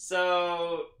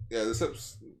 So Yeah, this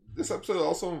episode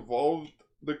also involved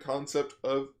the concept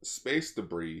of space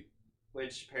debris.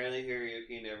 which apparently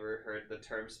Hiroyuki never heard the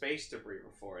term space debris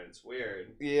before, and it's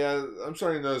weird. Yeah, I'm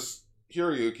starting to notice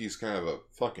Hiroyuki's kind of a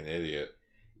fucking idiot.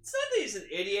 It's not that he's an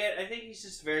idiot. I think he's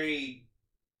just very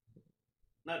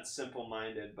not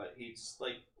simple-minded, but he's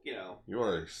You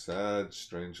are a sad,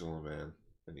 strange little man,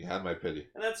 and you had my pity.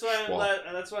 And that's why I'm Schwab. glad.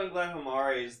 And that's why I'm glad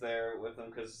Homare is there with him,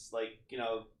 because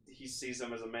he sees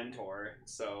him as a mentor.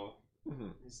 So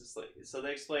he's just so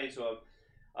they explain to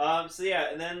him. So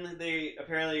yeah, and then the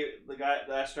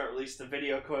astronaut released a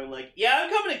video going "Yeah, I'm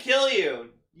coming to kill you.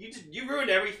 You ruined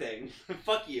everything.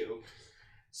 Fuck you."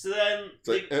 So then,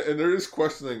 And they're just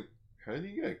questioning, how do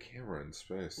you get a camera in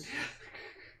space?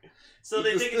 so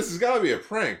they this think has got to be a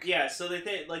prank. Yeah, so they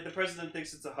think the president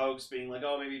thinks it's a hoax, being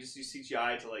oh, maybe just use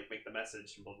CGI to make the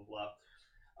message and blah blah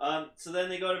blah. So then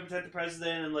they go to protect the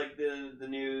president, and the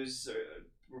news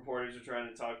reporters are trying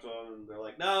to talk to him, and they're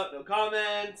like, no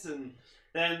comment. And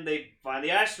then they find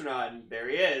the astronaut, and there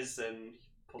he is, and he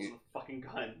pulls a fucking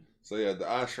gun. So yeah, the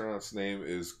astronaut's name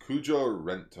is Kujo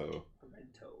Rento.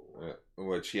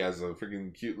 Which he has a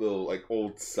freaking cute little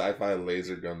old sci-fi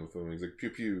laser gun with him. He's like pew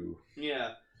pew.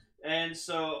 Yeah. And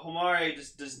so Homare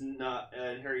just does not,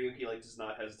 and Hiroyuki does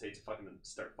not hesitate to fucking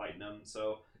start fighting him.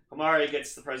 So Homare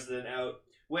gets the president out,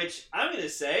 which I'm gonna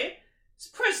say, this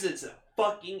president's a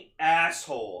fucking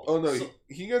asshole. Oh no,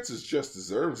 he gets his just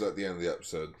deserves at the end of the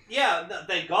episode. Yeah, no,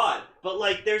 thank God. But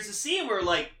there's a scene where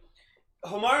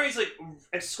Homare's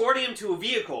escorting him to a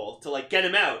vehicle to get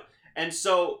him out, and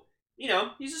so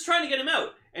he's just trying to get him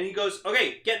out, and he goes,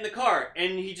 "Okay, get in the car,"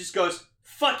 and he just goes,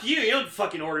 "Fuck you! You don't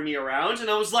fucking order me around." And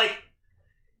I was like,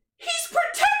 he's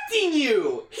protecting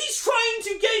you. He's trying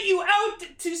to get you out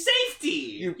to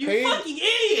safety. You fucking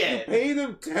idiot. You paid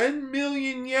him 10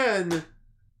 million yen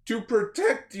to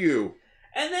protect you.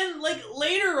 And then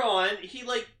later on, he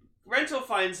Rento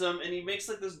finds him, and he makes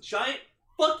this giant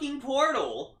fucking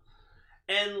portal.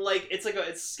 And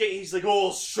he's like, "Oh,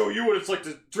 I'll show you what it's like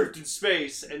to drift in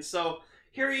space." And so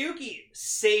Hiroyuki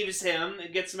saves him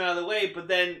and gets him out of the way, but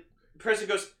then the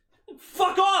president goes,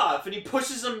 "Fuck off!" and he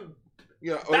pushes him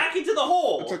back into the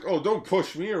hole. It's oh, don't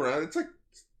push me around. It's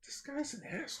this guy's an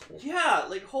asshole. Yeah,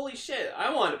 holy shit.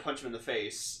 I wanted to punch him in the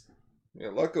face. Yeah,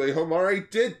 luckily Homare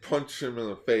did punch him in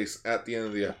the face at the end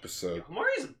of the episode. Yeah,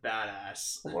 Homare's a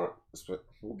badass.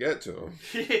 We'll get to him.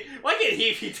 Why can't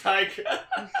he be Tiger?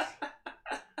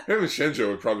 Him and Shinjo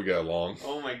would probably get along.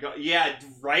 Oh my god. Yeah,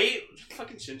 right?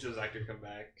 Fucking Shinjo's actor come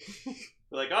back. They're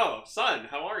like, oh, son,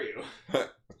 how are you?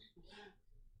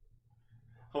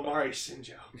 Homari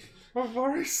Shinjo.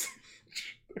 Homari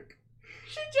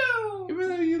Shinjo! Even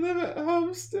though you live at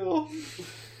home still.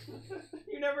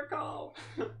 You never call.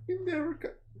 You never go.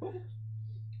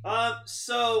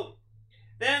 So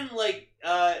then, like,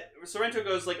 Sorrento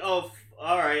goes like, oh,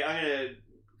 alright, I'm gonna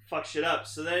fuck shit up.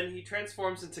 So then he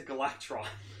transforms into Galactron.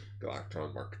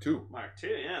 Galactron Mark II. Mark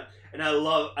II, yeah. And I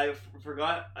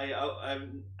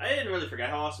didn't really forget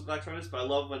how awesome Galactron is, but I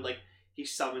love when, like, he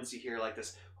summons, you hear, like,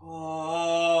 this,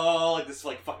 oh, like this,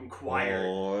 like, fucking choir.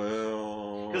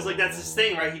 Because, like, that's his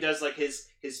thing, right? He does, like, his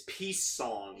peace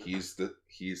song. He's the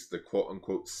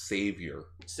quote-unquote savior.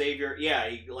 Savior,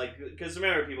 yeah. Because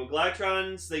remember, people,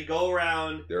 Galactrons, they go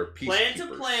around They're planet peacekeepers.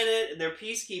 to planet, and they're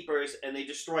peacekeepers, and they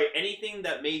destroy anything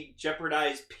that may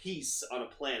jeopardize peace on a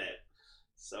planet.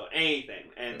 So, anything.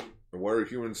 And what are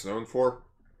humans known for?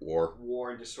 War.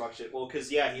 War and destruction. Well,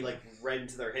 because, yeah, he, like, read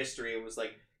into their history and was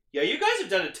like, yeah, you guys have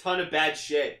done a ton of bad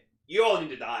shit. You all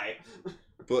need to die.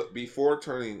 But before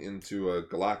turning into a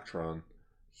Galactron,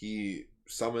 he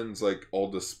summons, like,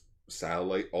 all the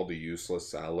useless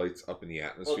satellites up in the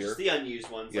atmosphere. Well, just the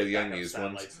unused ones. Yeah, like the backup unused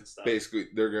satellites ones. and stuff. Basically,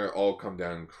 they're gonna all come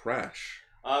down and crash.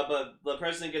 But the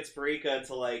president gets Parika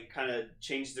to, like, kind of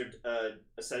change their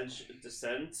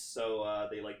descent, so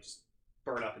they, like, just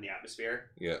burn up in the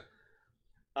atmosphere. Yeah.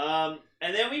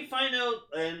 And then we find out,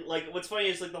 and, like, what's funny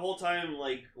is, like, the whole time,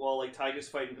 like, while, like, Tiger's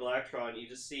fighting Galactron, you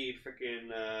just see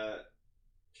freaking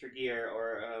Triggear,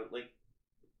 or, like,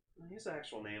 what's the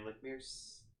actual name? Like,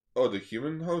 Oh, the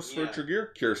human host Yeah. for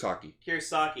Triggear? Kirasaki.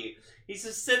 Kirasaki. He's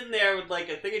just sitting there with, like,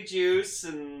 a thing of juice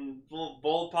and a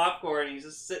bowl of popcorn. He's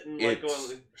just sitting, like, It's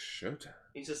going. showtime.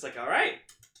 He's just like, all right.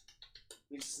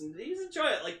 He's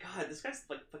enjoying it. Like, God, this guy's,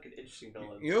 like, fucking interesting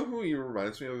villain. You know who he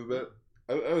reminds me of a bit?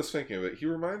 I was thinking of it. He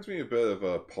reminds me a bit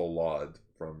of Polad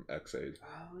from X-Aid.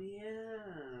 Oh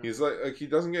yeah. He's like he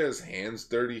doesn't get his hands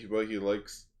dirty, but he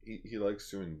likes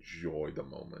to enjoy the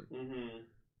moment. Mm-hmm.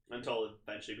 Until it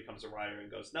eventually becomes a rider and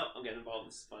goes, no, I'm getting involved.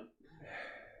 This is fun.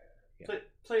 Yeah.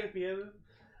 Play with me, Evan.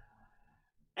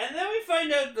 And then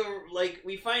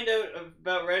we find out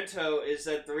about Rento is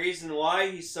that the reason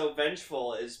why he's so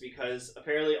vengeful is because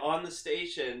apparently on the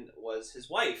station was his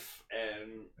wife,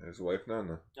 and His wife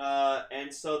Nana.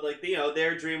 and so, like, you know,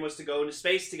 their dream was to go into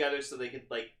space together so they could,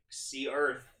 like, see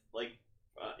Earth, like,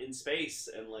 in space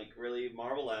and, like, really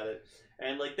marvel at it.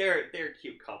 And, like, they're a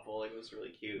cute couple. Like, it was really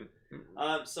cute.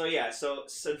 So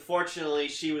unfortunately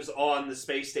she was on the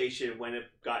space station when it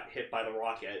got hit by the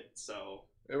rocket. So.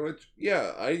 Which,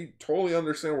 yeah, I totally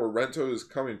understand where Rento is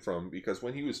coming from, because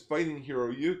when he was fighting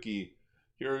Hiroyuki,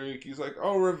 Hiroyuki's like,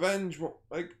 oh, revenge,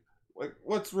 like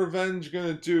what's revenge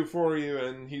gonna do for you?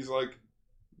 And he's like,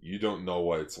 you don't know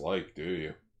what it's like, do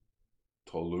you?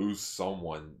 To lose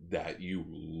someone that you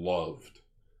loved,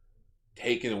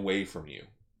 taken away from you.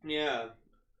 Yeah.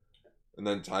 And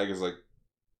then Taiga's like,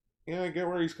 yeah, I get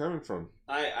where he's coming from.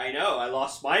 I know. I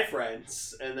lost my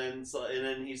friends, and then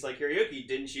he's like, Hiroyuki,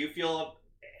 didn't you feel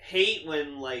hate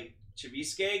when, like,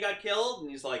 Chibisuke got killed?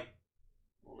 And he's like,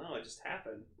 well, no, it just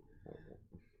happened.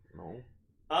 No.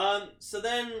 So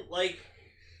then, like,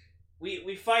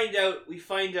 we find out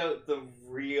the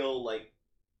real, like,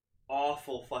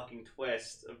 awful fucking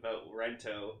twist about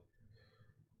Rento.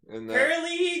 And that,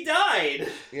 Apparently he died.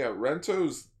 yeah,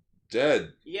 Rento's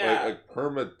dead. Yeah. Like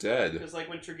perma dead. Because, like,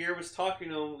 when Triggear was talking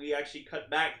to him, we actually cut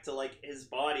back to, like, his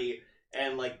body,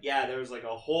 and, like, yeah, there was, like,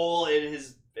 a hole in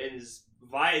his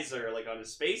visor, like, on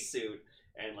his spacesuit,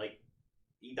 and, like,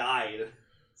 he died.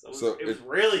 So it was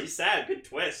really sad. Good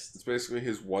twist. It's basically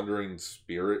his wandering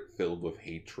spirit filled with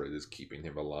hatred is keeping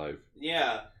him alive.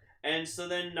 Yeah. And so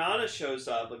then Nana shows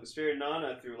up, like, the spirit of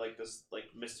Nana, through, like, this, like,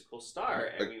 mystical star,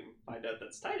 and we find out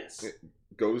that's Titus. It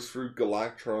goes through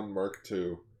Galactron Mark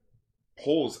II,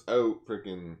 pulls out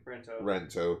freaking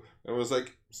Rento, and was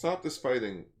like, stop this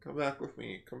fighting, come back with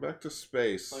me, come back to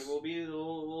space. Like,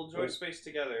 we'll enjoy space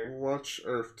together. Watch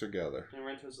Earth together. And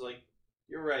Rento's like,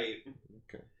 you're right.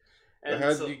 Okay. And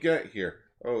How did you get here?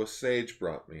 Oh, a sage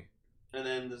brought me. And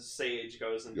then the sage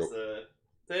goes into the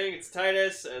thing, it's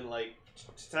Titus, and, like,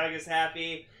 Taiga's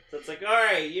happy. So it's like,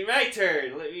 alright, my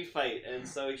turn, let me fight. And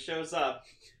so he shows up,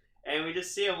 and we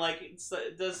just see him, like, it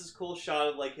does this cool shot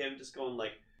of, like, him just going,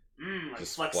 like, like,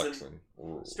 Just flexing.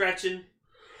 Ooh. Stretching,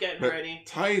 getting ready.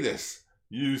 Titus,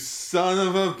 you son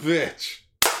of a bitch!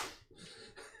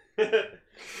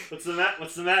 What's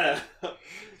the matter?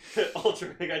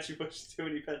 Ultra, I got you pushed too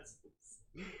many pencils.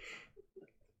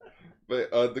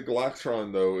 But the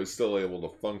Galactron, though, is still able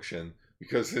to function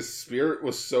because his spirit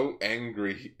was so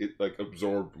angry, it like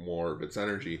absorbed more of its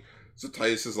energy. So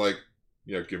Titus is like,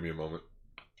 yeah, give me a moment.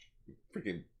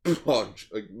 Freaking punch,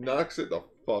 like knocks it the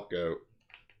fuck out.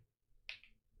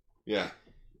 Yeah.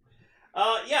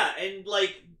 Yeah, and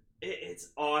like it's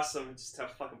awesome just how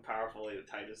fucking powerful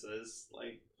Titus is.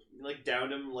 Like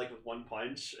downed him like with one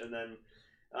punch, and then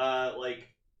like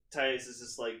Titus is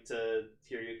just like to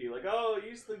Hiroyuki like, oh,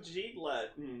 use the Jeedlet.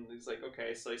 And he's like,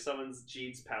 okay, so he summons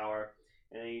Jeed's power,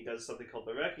 and he does something called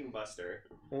the Wrecking Buster.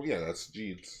 Well, yeah, that's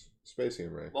Jeed's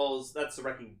Spacian Ray. Well, that's the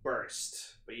Wrecking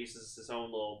Burst, but he uses his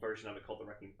own little version of it called the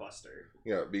Wrecking Buster.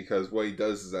 Yeah, because what he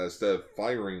does is that instead of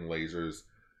firing lasers,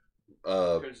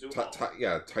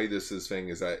 Titus's thing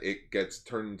is that it gets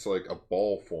turned into like a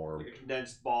ball form. Like a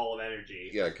condensed ball of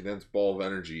energy. Yeah, a condensed ball of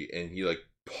energy, and he like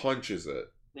punches it.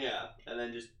 Yeah, and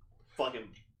then just fucking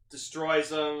destroys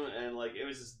them, and like it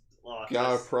was just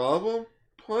got a problem?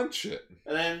 Punch it.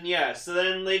 And then so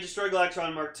then they destroy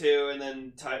Galactron Mark II, and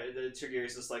then the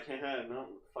Trigger's just like, haha, no,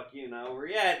 fuck you, not over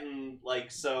yet, and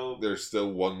like so. There's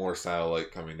still one more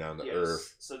satellite coming down to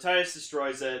Earth. So Titus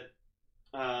destroys it,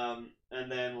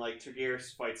 and then like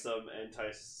Trigger's fights them, and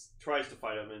Titus tries to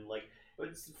fight him, and like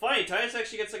it's funny. Titus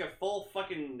actually gets like a full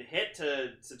fucking hit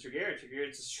to Trigger. Trigger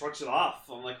just shrugs it off.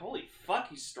 I'm like, holy fuck,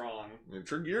 he's strong. And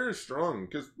Trigger is strong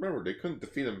because remember they couldn't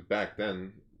defeat him back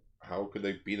then. How could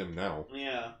they beat him now?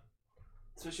 Yeah,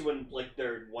 especially when like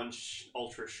they're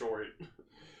ultra short.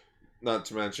 Not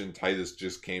to mention Titus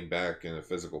just came back in a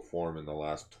physical form in the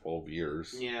last 12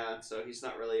 years. Yeah, so he's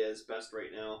not really at his best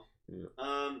right now.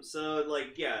 Yeah. So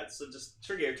like, so just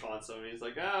Trigger taunts him. He's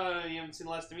like, oh, you haven't seen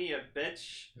the last of me yet,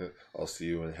 bitch. I'll see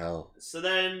you in hell. So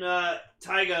then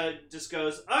Taiga just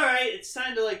goes, all right, it's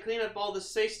time to like clean up all the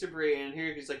space debris. And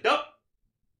here he's like, nope,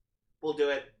 we'll do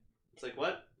it. It's like,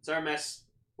 what? It's our mess.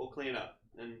 We'll clean it up.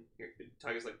 And here,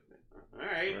 Taiga's like, all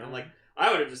right. I'm like, I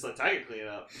would have just let Taiga clean it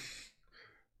up.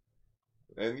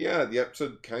 And yeah, the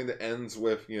episode kind of ends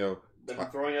with, them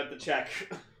throwing out the check.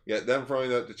 Yeah, them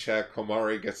throwing out the check.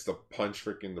 Homare gets to punch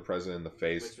freaking the president in the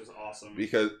face. Which was awesome.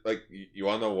 Because, like, you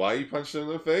want to know why he punched him in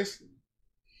the face?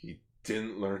 He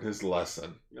didn't learn his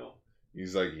lesson. No.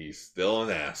 He's like, he's still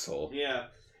an asshole. Yeah.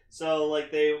 So,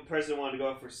 like, the president wanted to go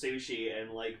out for sushi,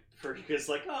 and, like, because,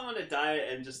 like, oh, I'm on a diet,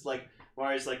 and just, like,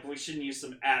 Mari's like, we shouldn't use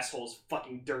some asshole's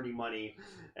fucking dirty money.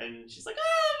 And she's like,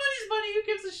 money's money, who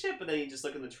gives a shit? But then you just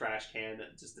look in the trash can,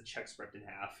 just the check's ripped in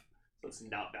half. So it's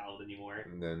not valid anymore.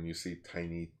 And then you see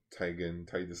tiny Taiga and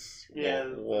Titus. Yeah,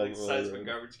 like size of a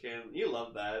garbage can. You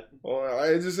love that. Oh,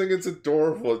 I just think it's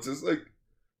adorable. It's just like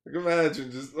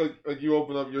imagine, just like you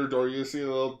open up your door, you see a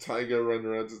little Taiga running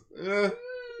around. Just,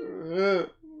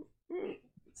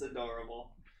 It's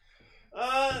adorable.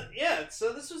 Yeah.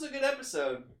 So this was a good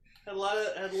episode. Had a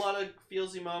lot of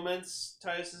feelsy moments.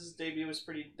 Titus's debut was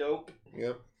pretty dope.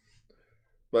 Yep.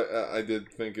 But I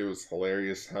did think it was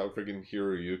hilarious how freaking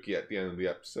Hiroyuki at the end of the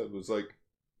episode was like,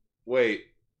 "Wait,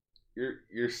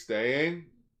 you're staying?"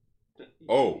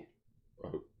 Oh,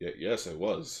 yeah, yes, I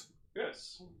was.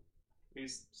 Yes,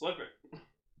 he's slipping.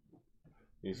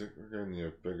 He's like, "We're gonna need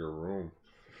a bigger room."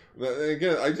 And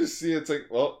again, I just see it's like,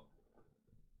 well,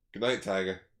 good night,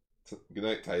 Taiga. Good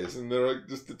night, Titus. And they're like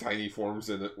just the tiny forms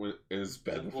in his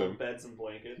bed with him. Beds and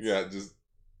blankets. Yeah, just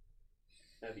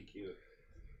that'd be cute.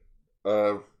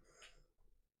 But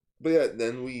yeah,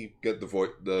 then we get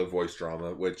the voice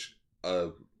drama, which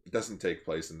doesn't take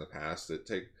place in the past.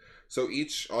 So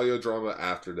each audio drama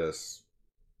after this,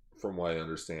 from what I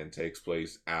understand, takes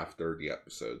place after the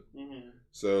episode. Mm-hmm.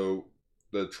 So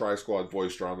the Tri-Squad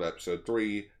voice drama episode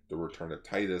 3, The Return of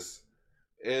Titus,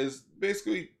 is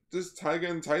basically just Taiga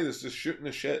and Titus just shooting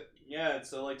the shit. Yeah,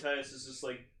 so like Titus is just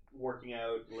like working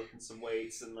out, lifting some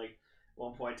weights, and like at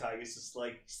one point Taiga's just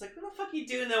like, he's like, what the fuck are you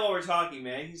doing now while we're talking,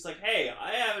 man? He's like, hey,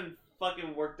 I haven't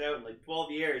fucking worked out in like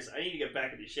 12 years. I need to get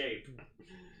back into shape.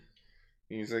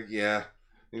 He's like, yeah.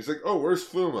 He's like, oh, where's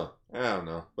Fuma? I don't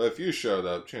know. But if you showed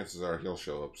up, chances are he'll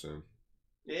show up soon.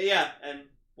 Yeah, and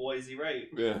boy, is he right.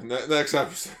 Yeah, next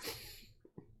episode.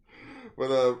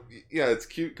 But yeah, it's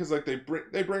cute because like they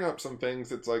bring up some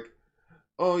things. It's like,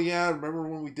 oh yeah, remember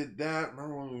when we did that?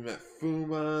 Remember when we met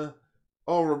Fuma?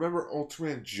 Oh, remember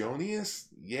Ultraman Jonius?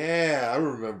 Yeah, I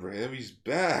remember him. He's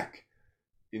back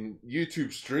in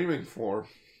YouTube streaming form.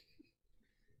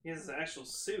 He has his actual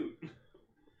suit.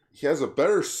 He has a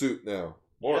better suit now,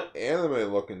 more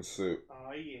anime looking suit.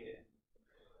 Oh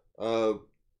yeah.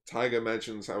 Taiga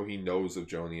mentions how he knows of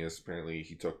Jonius. Apparently,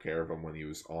 he took care of him when he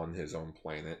was on his own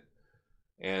planet.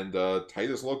 And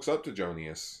Titus looks up to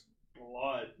Jonius. A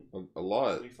lot. A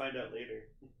lot. We find out later.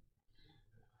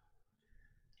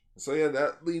 So yeah,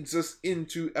 that leads us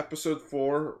into episode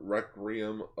 4,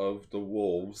 Requiem of the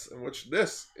Wolves, in which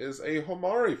this is a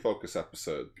Homari focus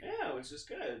episode. Yeah, which is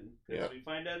good. Yeah. We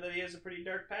find out that he has a pretty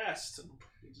dark past.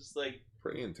 He's just like,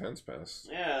 Pretty intense past.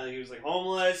 yeah, he was like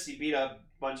homeless. He beat up a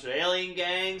bunch of alien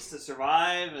gangs to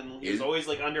survive, and he was always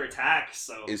like under attack.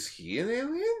 So Is he an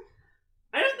alien?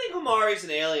 I don't think Homari's an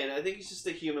alien. I think he's just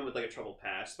a human with like a troubled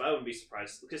past. But I wouldn't be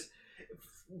surprised because,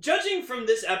 judging from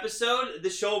this episode, the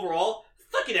show overall,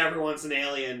 fucking everyone's an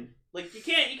alien. Like you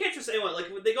can't trust anyone.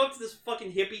 Like when they go up to this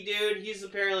fucking hippie dude, he's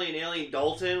apparently an alien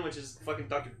Dalton, which is fucking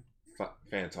Dr.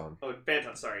 Phantom. Oh,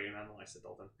 Phantom. Sorry, I don't know why I said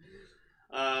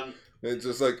Dalton. It's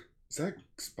just like, is that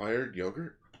expired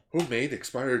yogurt? Who made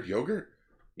expired yogurt?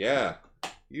 Yeah,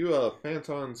 you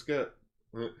Phantons get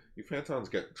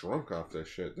drunk off this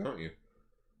shit, don't you?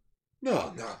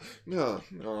 No,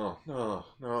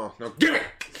 give it!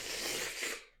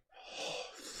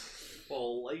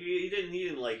 Well, like, he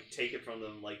didn't like take it from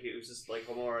them. Like it was just like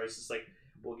Homura was just like,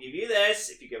 we'll give you this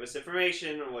if you give us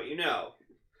information on what you know.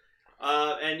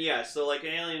 And yeah, so like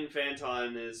Alien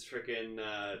Phantom is freaking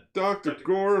Dr. Dr.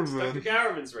 Gorman.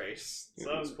 Garriman's race. So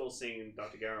that was cool seeing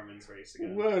Dr. Garriman's race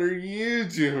again. What are you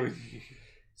doing?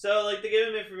 So like they give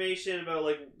him information about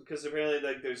like because apparently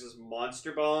like there's this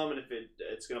monster bomb and if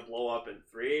it's gonna blow up at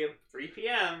 3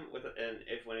 p.m. and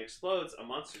if when it explodes a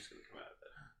monster's gonna come out of it.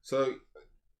 So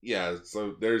yeah,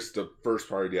 so there's the first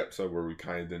part of the episode where we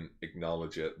kind of didn't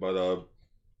acknowledge it, but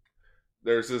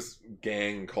there's this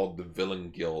gang called the Villain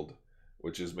Guild,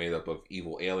 which is made up of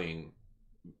evil aliens,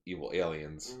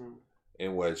 Mm-hmm.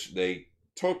 in which they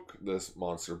took this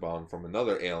monster bomb from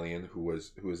another alien who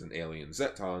is an alien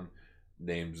Zeton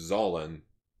named Zolan,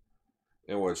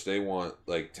 in which they want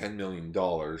like $10 million,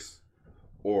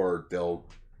 or they'll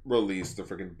release the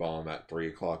freaking bomb at 3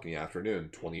 o'clock in the afternoon,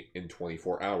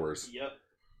 24 hours. Yep.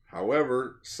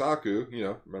 However, Saku,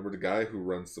 remember the guy who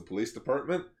runs the police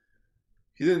department?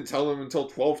 He didn't tell them until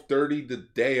 12:30 the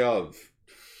day of.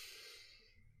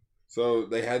 So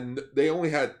they only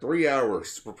had 3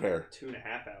 hours to prepare.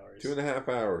 2.5 hours. 2.5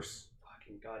 hours.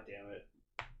 Fucking goddamn it.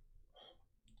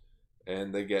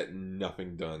 And they get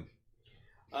nothing done.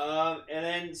 And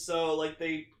then so like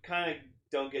they kind of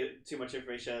don't get too much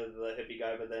information out of the hippie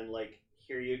guy, but then like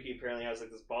Hiroyuki apparently has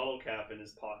like this bottle cap in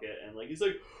his pocket, and like he's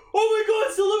like, "Oh my god,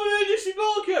 it's the limited edition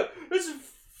bottle cap! It's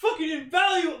fucking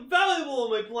invaluable on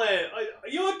my planet.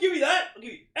 You know what? Give me that. I'll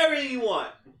give you everything you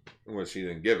want." In which he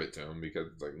didn't give it to him because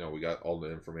it's like, no, we got all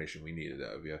the information we needed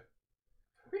out of you.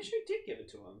 I'm pretty sure he did give it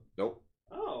to him. Nope.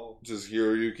 Oh. Just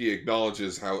Hiroyuki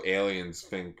acknowledges how aliens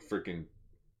think freaking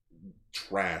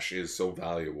trash is so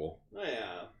valuable. Oh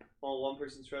yeah. Well, one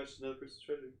person's trash is another person's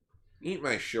treasure. Eat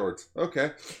my shorts.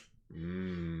 Okay.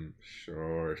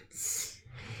 Shorts.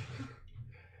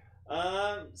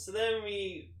 So then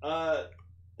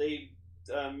they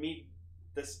meet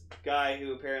this guy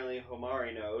who apparently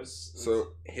Homari knows.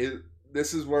 So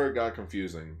this is where it got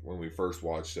confusing when we first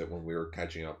watched it, when we were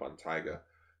catching up on Taiga.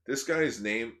 This guy's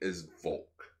name is Volk.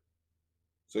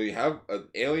 So you have an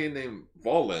alien named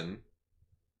Volin,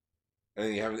 and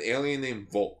then you have an alien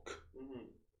named Volk. Mm-hmm.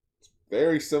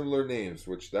 Very similar names,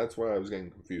 which that's why I was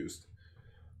getting confused.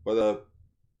 But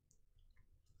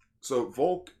so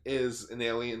Volk is an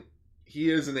alien. He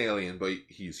is an alien, but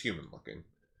he's human looking.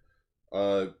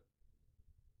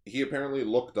 He apparently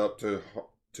looked up to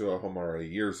a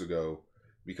Homari years ago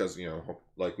because,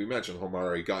 like we mentioned,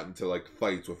 Homari got into like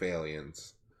fights with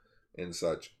aliens and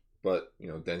such. But,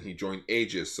 then he joined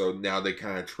Aegis, so now they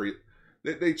kind of treat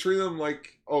him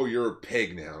like, oh, you're a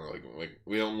pig now. Like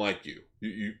we don't like you.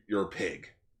 You're a pig.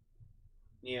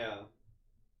 Yeah.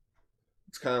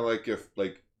 It's kind of like if,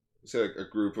 like, say, like a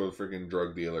group of freaking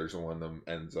drug dealers and one of them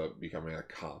ends up becoming a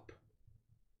cop.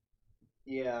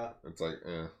 Yeah. It's like,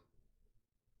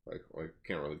 like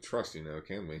can't really trust you now,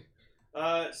 can we?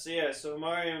 So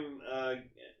Homari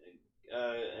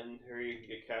and Hiroyuki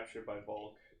get captured by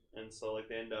Volk, and so like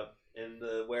they end up in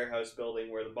the warehouse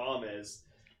building where the bomb is.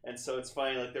 And so it's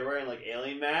funny, like they're wearing like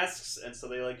alien masks, and so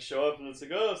they like show up and it's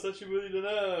like, oh, Sashiburi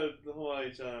da the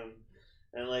Hawaii-chan.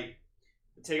 And like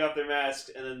they take off their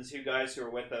masks, and then the two guys who are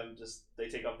with them they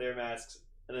take off their masks,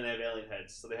 and then they have alien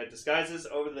heads. So they had disguises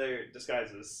over their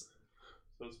disguises.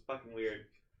 So it's fucking weird.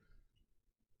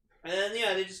 And then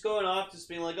yeah, they just going off, just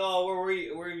being like, oh,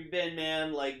 where have you been,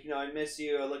 man? Like, I miss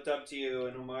you, I looked up to you,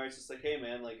 and Homari's just like, hey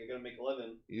man, like I gotta make a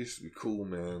living. You used to be cool,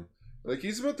 man. Like,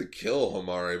 he's about to kill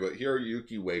Homari, but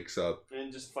Hiroyuki wakes up.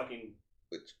 And just fucking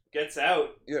gets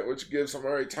out. Yeah, which gives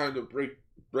Homari time to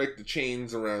break the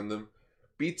chains around them.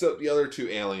 Beats up the other two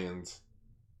aliens.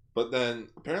 But then,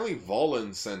 apparently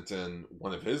Volin sent in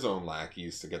one of his own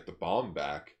lackeys to get the bomb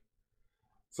back.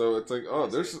 So it's like, oh,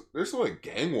 there's some like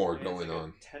gang war It's going like a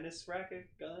on. tennis racket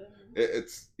gun.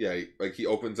 It's like he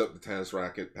opens up the tennis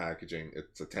racket packaging.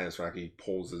 It's a tennis racket. He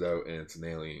pulls it out, and it's an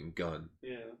alien gun.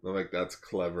 Yeah. I'm like, that's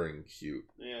clever and cute.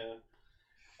 Yeah.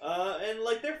 And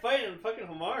like they're fighting, and fucking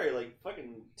Homari like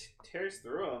fucking tears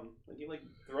through him. Like he like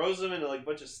throws him into like a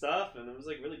bunch of stuff, and it was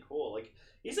like really cool. Like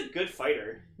he's a good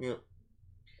fighter. Yeah.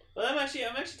 But I'm actually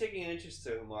taking an interest to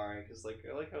Homari because like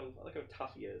I like how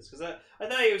tough he is. Because I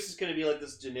thought he was just gonna be like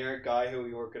this generic guy who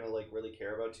we weren't gonna like really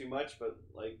care about too much. But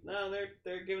like no,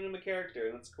 they're giving him a character,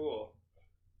 and that's cool.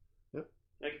 Yep.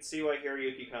 I can see why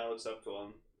Hiroyuki kind of looks up to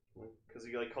him because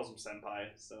he like calls him senpai.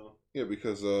 So Yeah,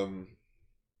 because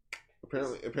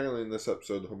apparently in this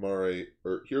episode,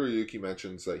 Hiroyuki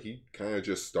mentions that he kind of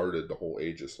just started the whole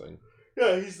Aegis thing.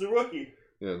 yeah, he's the rookie.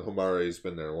 Yeah, and Homare's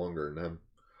been there longer than him.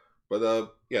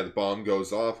 But yeah, the bomb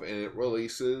goes off and it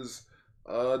releases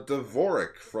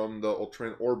Dvorak from the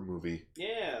Ultraman Orb movie.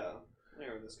 Yeah, I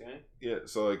remember this guy. Yeah,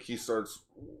 so like he starts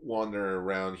wandering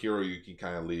around. Hiroyuki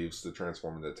kind of leaves to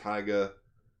transform into Taiga.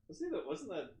 Wasn't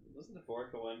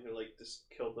Dvorak the one who like just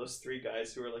killed those three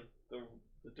guys who were like the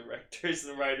directors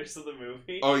and the writers of the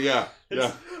movie? Oh yeah,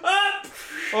 yeah. Ah!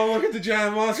 Oh, look at the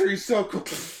giant monster. He's so cool.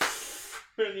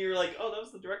 And you're like, oh, that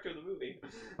was the director of the movie.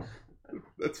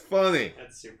 That's funny.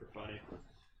 That's super funny.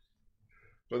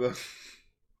 But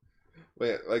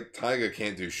like Taiga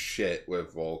can't do shit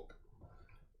with Volk,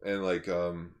 and like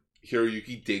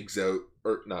Hiroyuki digs out,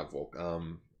 or not Volk,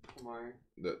 Homari.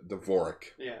 the Dvorak.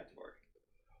 Yeah,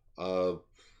 Dvorak.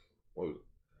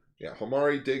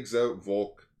 Homari digs out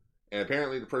Volk, and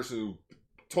apparently the person who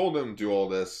told him to do all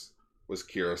this was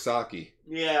Kirasaki.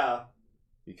 Yeah.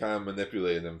 He kind of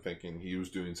manipulated him, thinking he was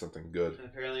doing something good. And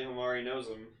apparently Homari knows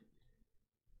him.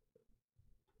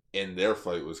 And their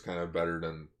fight was kind of better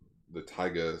than the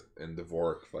Taiga and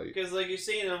Dvorak fight. Because like you're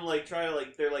seeing them like try to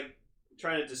like they're like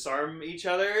trying to disarm each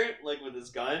other like with his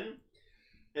gun,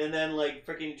 and then like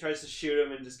freaking tries to shoot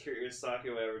him, and just Kirasaki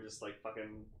or whatever just like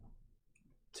fucking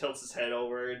tilts his head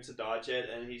over to dodge it,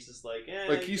 and he's just like,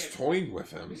 Like he's toying with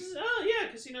him. Oh yeah,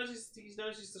 because he knows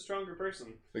he's the stronger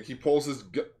person. Like he pulls his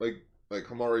like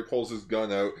Homari pulls his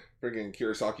gun out. Freaking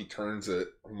Kirasaki turns it.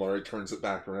 Homari turns it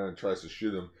back around and tries to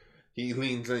shoot him. He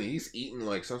leans in. He's eating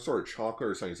like some sort of chocolate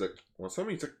or something. He's like, "Well,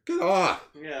 somebody's like, get off!"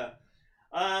 Yeah.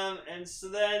 And so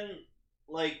then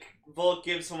like Volk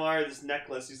gives Homari this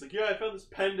necklace. He's like, "Yeah, I found this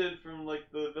pendant from like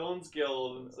the Villains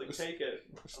Guild," and it's like, "Take it."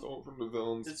 I stole it from the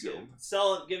Villains Guild.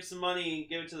 Sell it, give some money,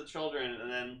 give it to the children, and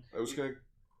then I was gonna,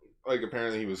 like,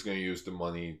 apparently he was gonna use the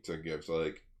money to give to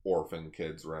like orphan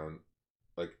kids around,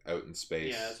 like out in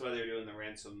space. Yeah, that's why they're doing the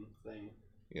ransom thing.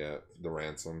 Yeah, the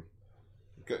ransom.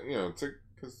 You know, it's like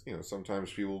because you know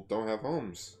sometimes people don't have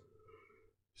homes.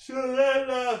 So then,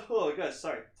 oh my god,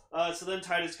 sorry. So then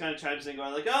Titus kind of chimes in,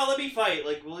 going like, "Oh, let me fight.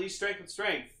 Like, we'll use strength with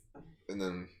strength." And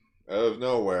then out of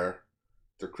nowhere,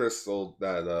 the crystal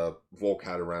that Volk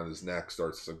had around his neck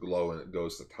starts to glow, and it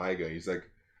goes to Taiga. He's like,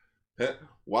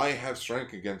 "Why have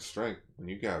strength against strength when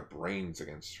you got brains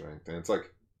against strength?" And it's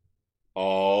like,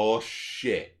 oh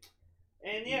shit.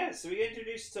 And yeah, so we get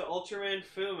introduced to Ultraman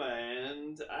Fuma,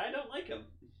 and I don't like him.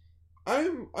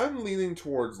 I'm leaning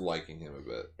towards liking him a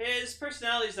bit. His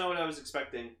personality's not what I was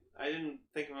expecting. I didn't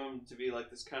think of him to be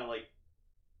like this kind of like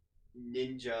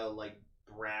ninja, like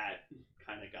brat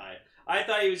kind of guy. I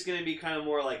thought he was going to be kind of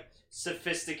more like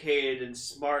sophisticated and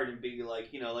smart and be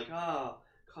like, you know, like, oh,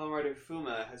 Comrade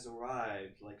Fuma has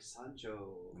arrived, like Sanjo.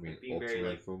 I mean, Like, being very Ultraman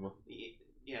like, Fuma.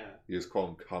 yeah, You just call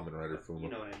him Kamen Rider Fuma. you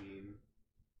know what I mean.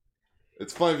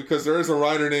 It's funny because there is a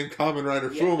rider named Kamen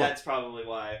Rider Yeah, Fuma. that's probably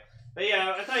why. But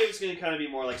yeah, I thought he was going to kind of be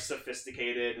more like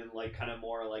sophisticated and like kind of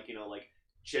more like, you know, like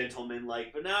gentleman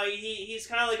like. But now he's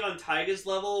kind of like on Taiga's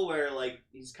level where like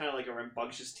he's kind of like a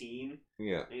rambunctious teen.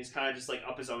 Yeah. And he's kind of just like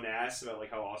up his own ass about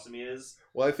like how awesome he is.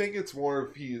 Well, I think it's more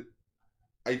of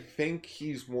I think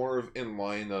he's more of in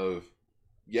line of,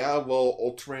 yeah, well,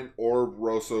 Ultraman Orb,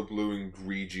 Rosso Blue, and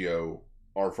Grigio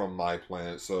are from my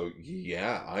planet, so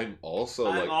yeah, I'm also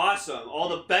I'm like awesome. All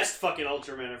the best fucking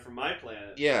Ultramen are from my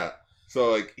planet. yeah.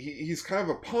 So like he's kind of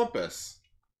a pompous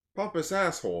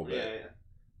asshole. Yeah, Bit. yeah.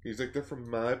 He's like, they're from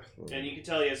my planet. And you can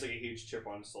tell he has like a huge chip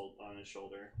on his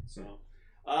shoulder. So,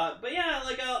 but yeah,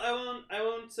 like I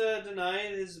won't deny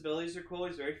his abilities are cool.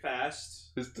 He's very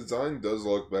fast. His design does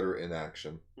look better in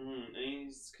action. And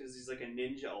he's like a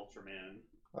ninja Ultraman.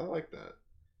 I like that.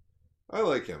 I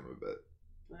like him a bit.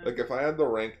 Like if I had to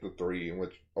rank the three, in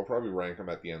which I'll probably rank them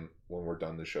at the end when we're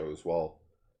done the show as well.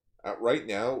 Right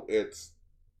now, it's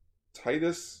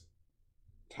Titus,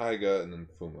 Taiga, and then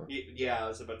Fuma. Yeah, I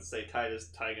was about to say Titus,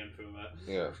 Taiga, and Fuma.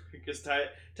 Yeah. Because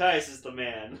Titus is the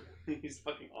man. He's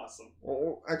fucking awesome.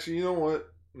 Well, actually, you know what?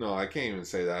 No, I can't even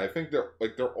say that. I think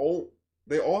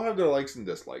they all have their likes and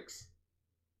dislikes.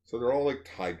 So they're all like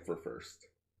tied for first.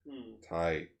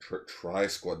 Tri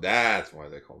Squad. That's why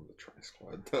they call them the Tri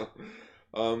Squad.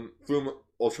 Fuma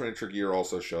Ultraman Trigear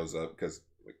also shows up because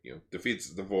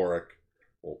defeats Dvorak.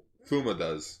 Well, Fuma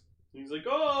does. He's like,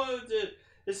 oh,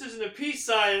 this isn't a peace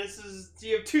sign.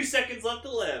 You have 2 seconds left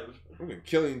to live. I'm gonna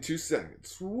kill you in 2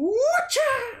 seconds.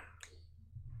 Whatcha?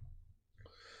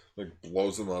 Like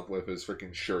blows him up with his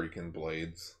freaking shuriken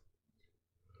blades.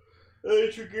 And then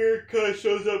Trigear kind of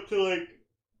shows up to like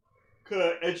kind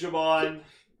of edge him on.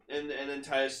 And then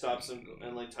Taiga stops him,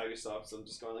 and like Taiga stops him,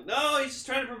 just going like, "No, he's just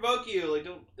trying to provoke you. Like,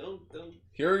 don't."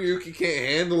 Hiroyuki can't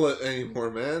handle it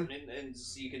anymore, man. And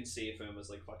so you can see Fuma's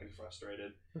like fucking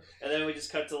frustrated. And then we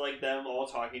just cut to like them all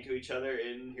talking to each other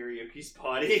in Hiroyuki's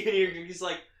body, and Hiroyuki's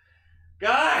like,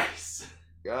 "Guys."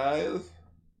 And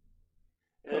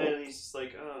then he's just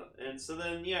like, "Oh." And so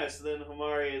then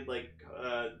Homari like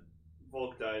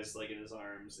Volk dies like in his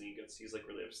arms, and he's like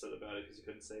really upset about it because he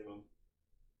couldn't save him.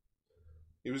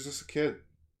 He was just a kid.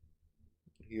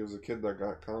 He was a kid that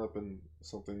got caught up in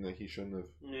something that he shouldn't have.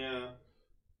 Yeah.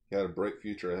 He had a bright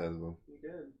future ahead of him. He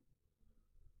did.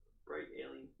 Bright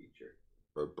alien future.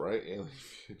 A bright alien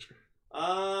future.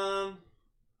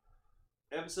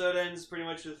 Episode ends pretty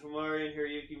much with Homari and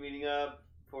Hiroyuki meeting up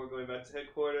before going back to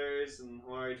headquarters, and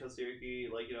Homari tells Hiroyuki,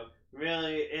 like,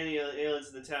 really any aliens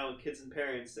in the town with kids and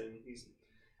parents, and he's,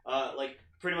 like,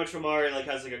 pretty much Homari like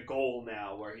has like a goal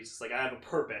now where he's just like, I have a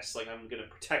purpose, like I'm gonna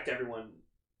protect everyone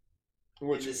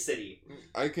in this city.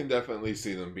 I can definitely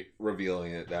see them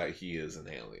revealing it that he is an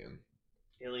alien.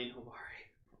 Alien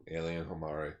Homari. Alien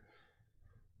Homari.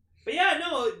 But yeah,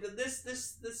 no,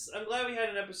 this I'm glad we had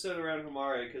an episode around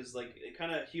Homari because like it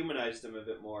kind of humanized him a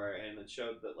bit more, and it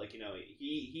showed that like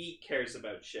he cares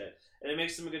about shit, and it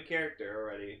makes him a good character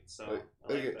already. So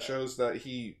I like it shows that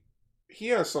he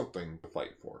has something to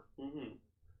fight for. Mm-hmm.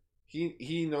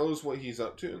 He knows what he's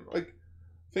up to. Like,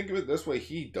 think of it this way: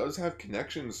 he does have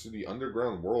connections to the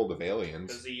underground world of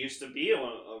aliens because he used to be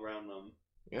around them.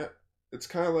 Yeah, it's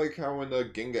kind of like how in the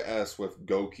Ginga S with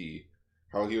Goki,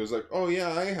 how he was like, "Oh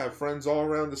yeah, I have friends all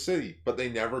around the city," but they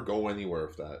never go anywhere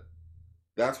with that.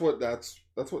 That's what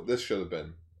this should have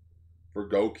been for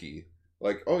Goki.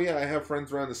 Like, oh yeah, I have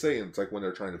friends around the city, and it's like when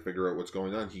they're trying to figure out what's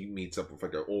going on, he meets up with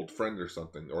like an old friend or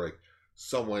something, or like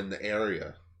someone in the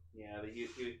area. Yeah, but he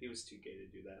was too gay to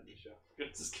do that in the show.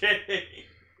 Just kidding.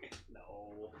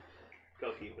 No.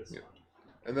 Goki was fun.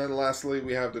 And then lastly,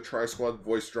 we have the Tri-Squad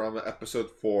voice drama,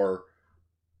 episode 4.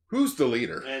 Who's the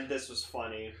leader? And this was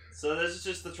funny. So this is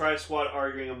just the Tri-Squad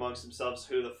arguing amongst themselves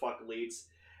who the fuck leads.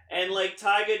 And like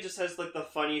Taiga just has like the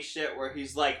funny shit where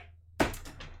he's like,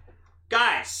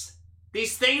 guys,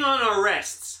 these thing on our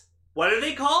wrists, what are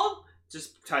they called?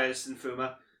 Just Titus and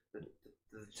Fuma.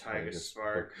 The Tiger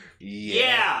Spark.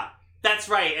 Yeah, that's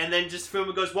right. And then just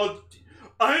Fuma goes, well,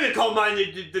 I'm gonna call mine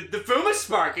the Fuma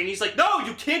Spark. And he's like, no,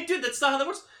 you can't do that. That's not how that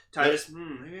works. Titus,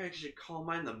 maybe I should call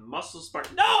mine the Muscle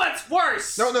Spark. No, it's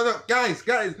worse. No, guys,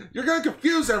 you're gonna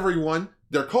confuse everyone.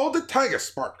 They're called the Tiger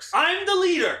Sparks. I'm the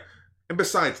leader. And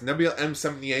besides, Nebula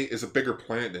M78 is a bigger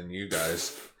planet than you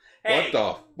guys. Hey. What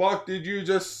the fuck did you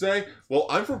just say? Well,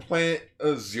 I'm from planet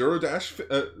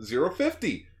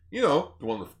 0-050. You know, the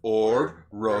one with Orb,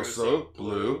 Rosso,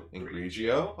 Blue, and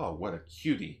Grigio. Oh, what a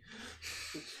cutie.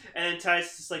 And then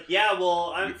Titus is like, yeah,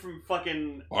 well, I'm from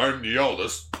fucking... I'm the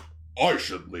eldest. I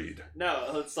should lead.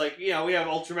 No, it's like, we have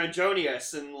Ultraman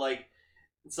Jonius, and like,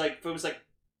 it's like, Fuma's like,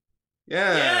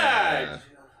 yeah. What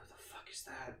the fuck is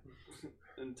that?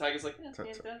 And Tiger's like,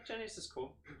 Jonius is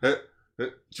cool.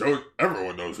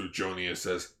 Everyone knows who Jonius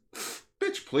is.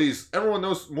 Bitch, please. Everyone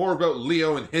knows more about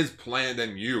Leo and his plan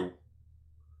than you.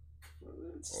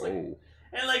 Like, and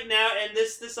like now, and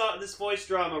this voice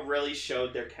drama really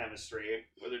showed their chemistry,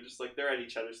 where they're just like they're at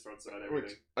each other's throats about everything.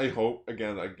 Which I hope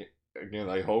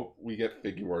I hope we get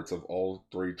figure arts of all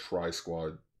 3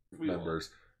 Tri-Squad members,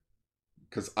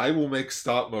 because I will make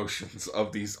stop motions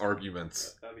of these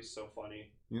arguments. That'd be so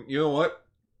funny. You know what?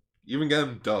 Even get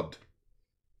them dubbed.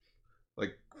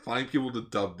 Like, find people to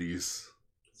dub these.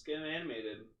 Let's get them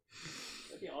animated.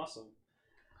 That'd be awesome.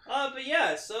 But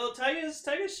yeah, so Taiga's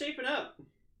shaping up.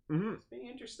 Mm-hmm. It's being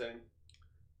interesting.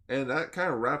 And that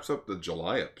kind of wraps up the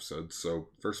July episode. So,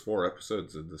 first 4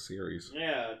 episodes of the series.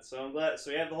 Yeah, so I'm glad.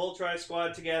 So we have the whole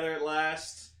Tri-Squad together at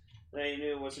last. I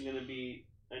knew it wasn't going to be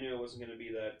that. It wasn't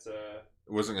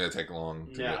going to take long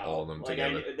to get all of them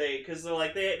together. Because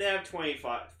they have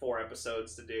 24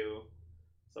 episodes to do.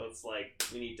 So it's like,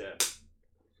 we need to...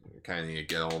 Kind of need to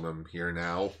get all of them here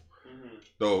now. Mm-hmm.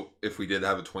 Though, if we did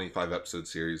have a 25 episode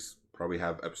series, probably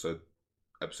have episode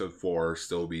episode 4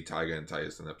 still be Taiga and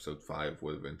Titus, and episode 5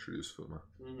 would have introduced Fuma.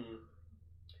 Mm-hmm.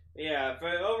 Yeah,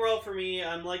 but overall for me,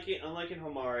 I'm liking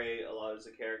Homare a lot as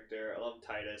a character. I love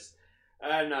Titus.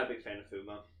 I'm not a big fan of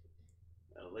Fuma,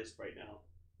 at least right now.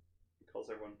 He calls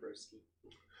everyone broski.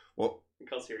 Well, he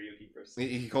calls Hiroyuki broski.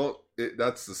 He called it.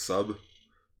 That's the sub,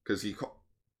 because he called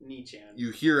Ni-chan.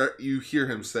 You hear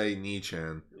him say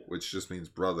Ni-chan, Yeah. which just means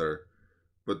brother,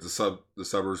 but the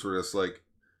subbers were just like,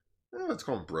 let's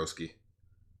call him broski.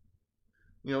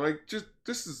 You know, like just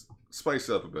is spice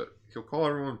it up a bit. He'll call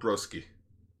everyone broski.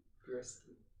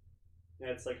 Broski. Yeah,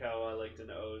 it's like how I liked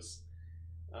in O's.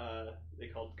 They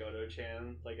called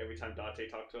Godo-chan. Like every time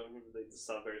Date talked to him, the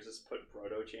subbers just put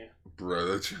Brodo-chan.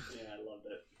 Brodo-chan. Yeah, I loved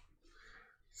it.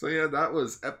 So yeah, that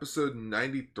was episode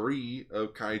 93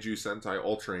 of Kaiju Sentai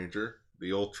Ultra Ranger,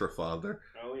 the Ultra Father.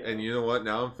 Oh yeah. And you know what?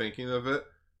 Now I'm thinking of it.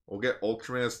 We'll get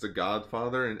Ultraman as the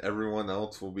Godfather, and everyone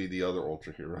else will be the other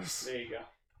Ultra Heroes. There you go.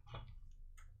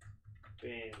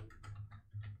 Bam.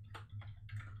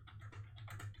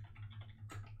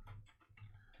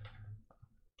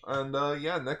 And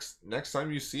yeah, next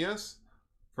time you see us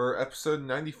for episode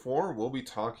 94, we'll be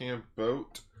talking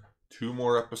about 2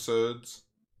 more episodes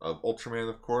of Ultraman,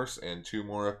 of course, and 2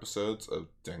 more episodes of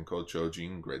Denko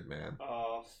Chojin Gridman.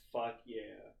 Oh, fuck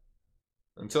yeah.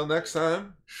 Until next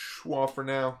time, schwa for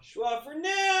now. Schwa for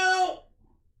now!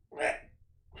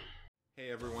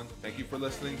 Hey everyone, thank you for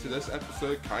listening to this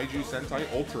episode of Kaiju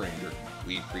Sentai Ultra Ranger.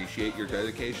 We appreciate your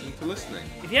dedication to listening.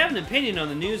 If you have an opinion on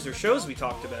the news or shows we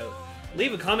talked about,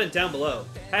 leave a comment down below.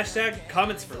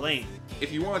 #comments for Lane.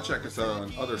 If you want to check us out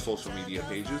on other social media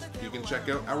pages, you can check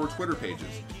out our Twitter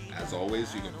pages. As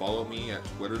always, you can follow me at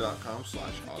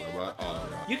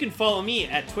twitter.com/AutoBotAutoBot. You can follow me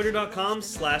at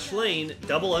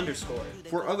twitter.com/Lane__.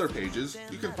 For other pages,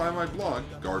 you can find my blog,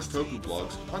 Gar's Toku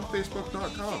Blogs, on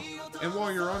Facebook.com. And while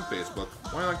you're on Facebook,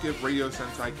 why not give Radio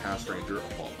Sentai Cast Ranger a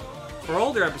follow? For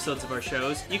older episodes of our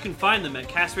shows, you can find them at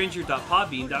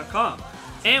castranger.podbean.com.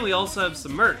 And we also have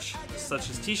some merch, such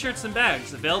as t-shirts and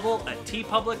bags, available at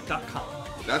tpublic.com.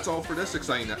 That's all for this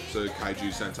exciting episode of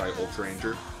Kaiju Sentai Ultra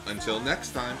Ranger. Until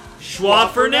next time, Schwa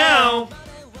for now!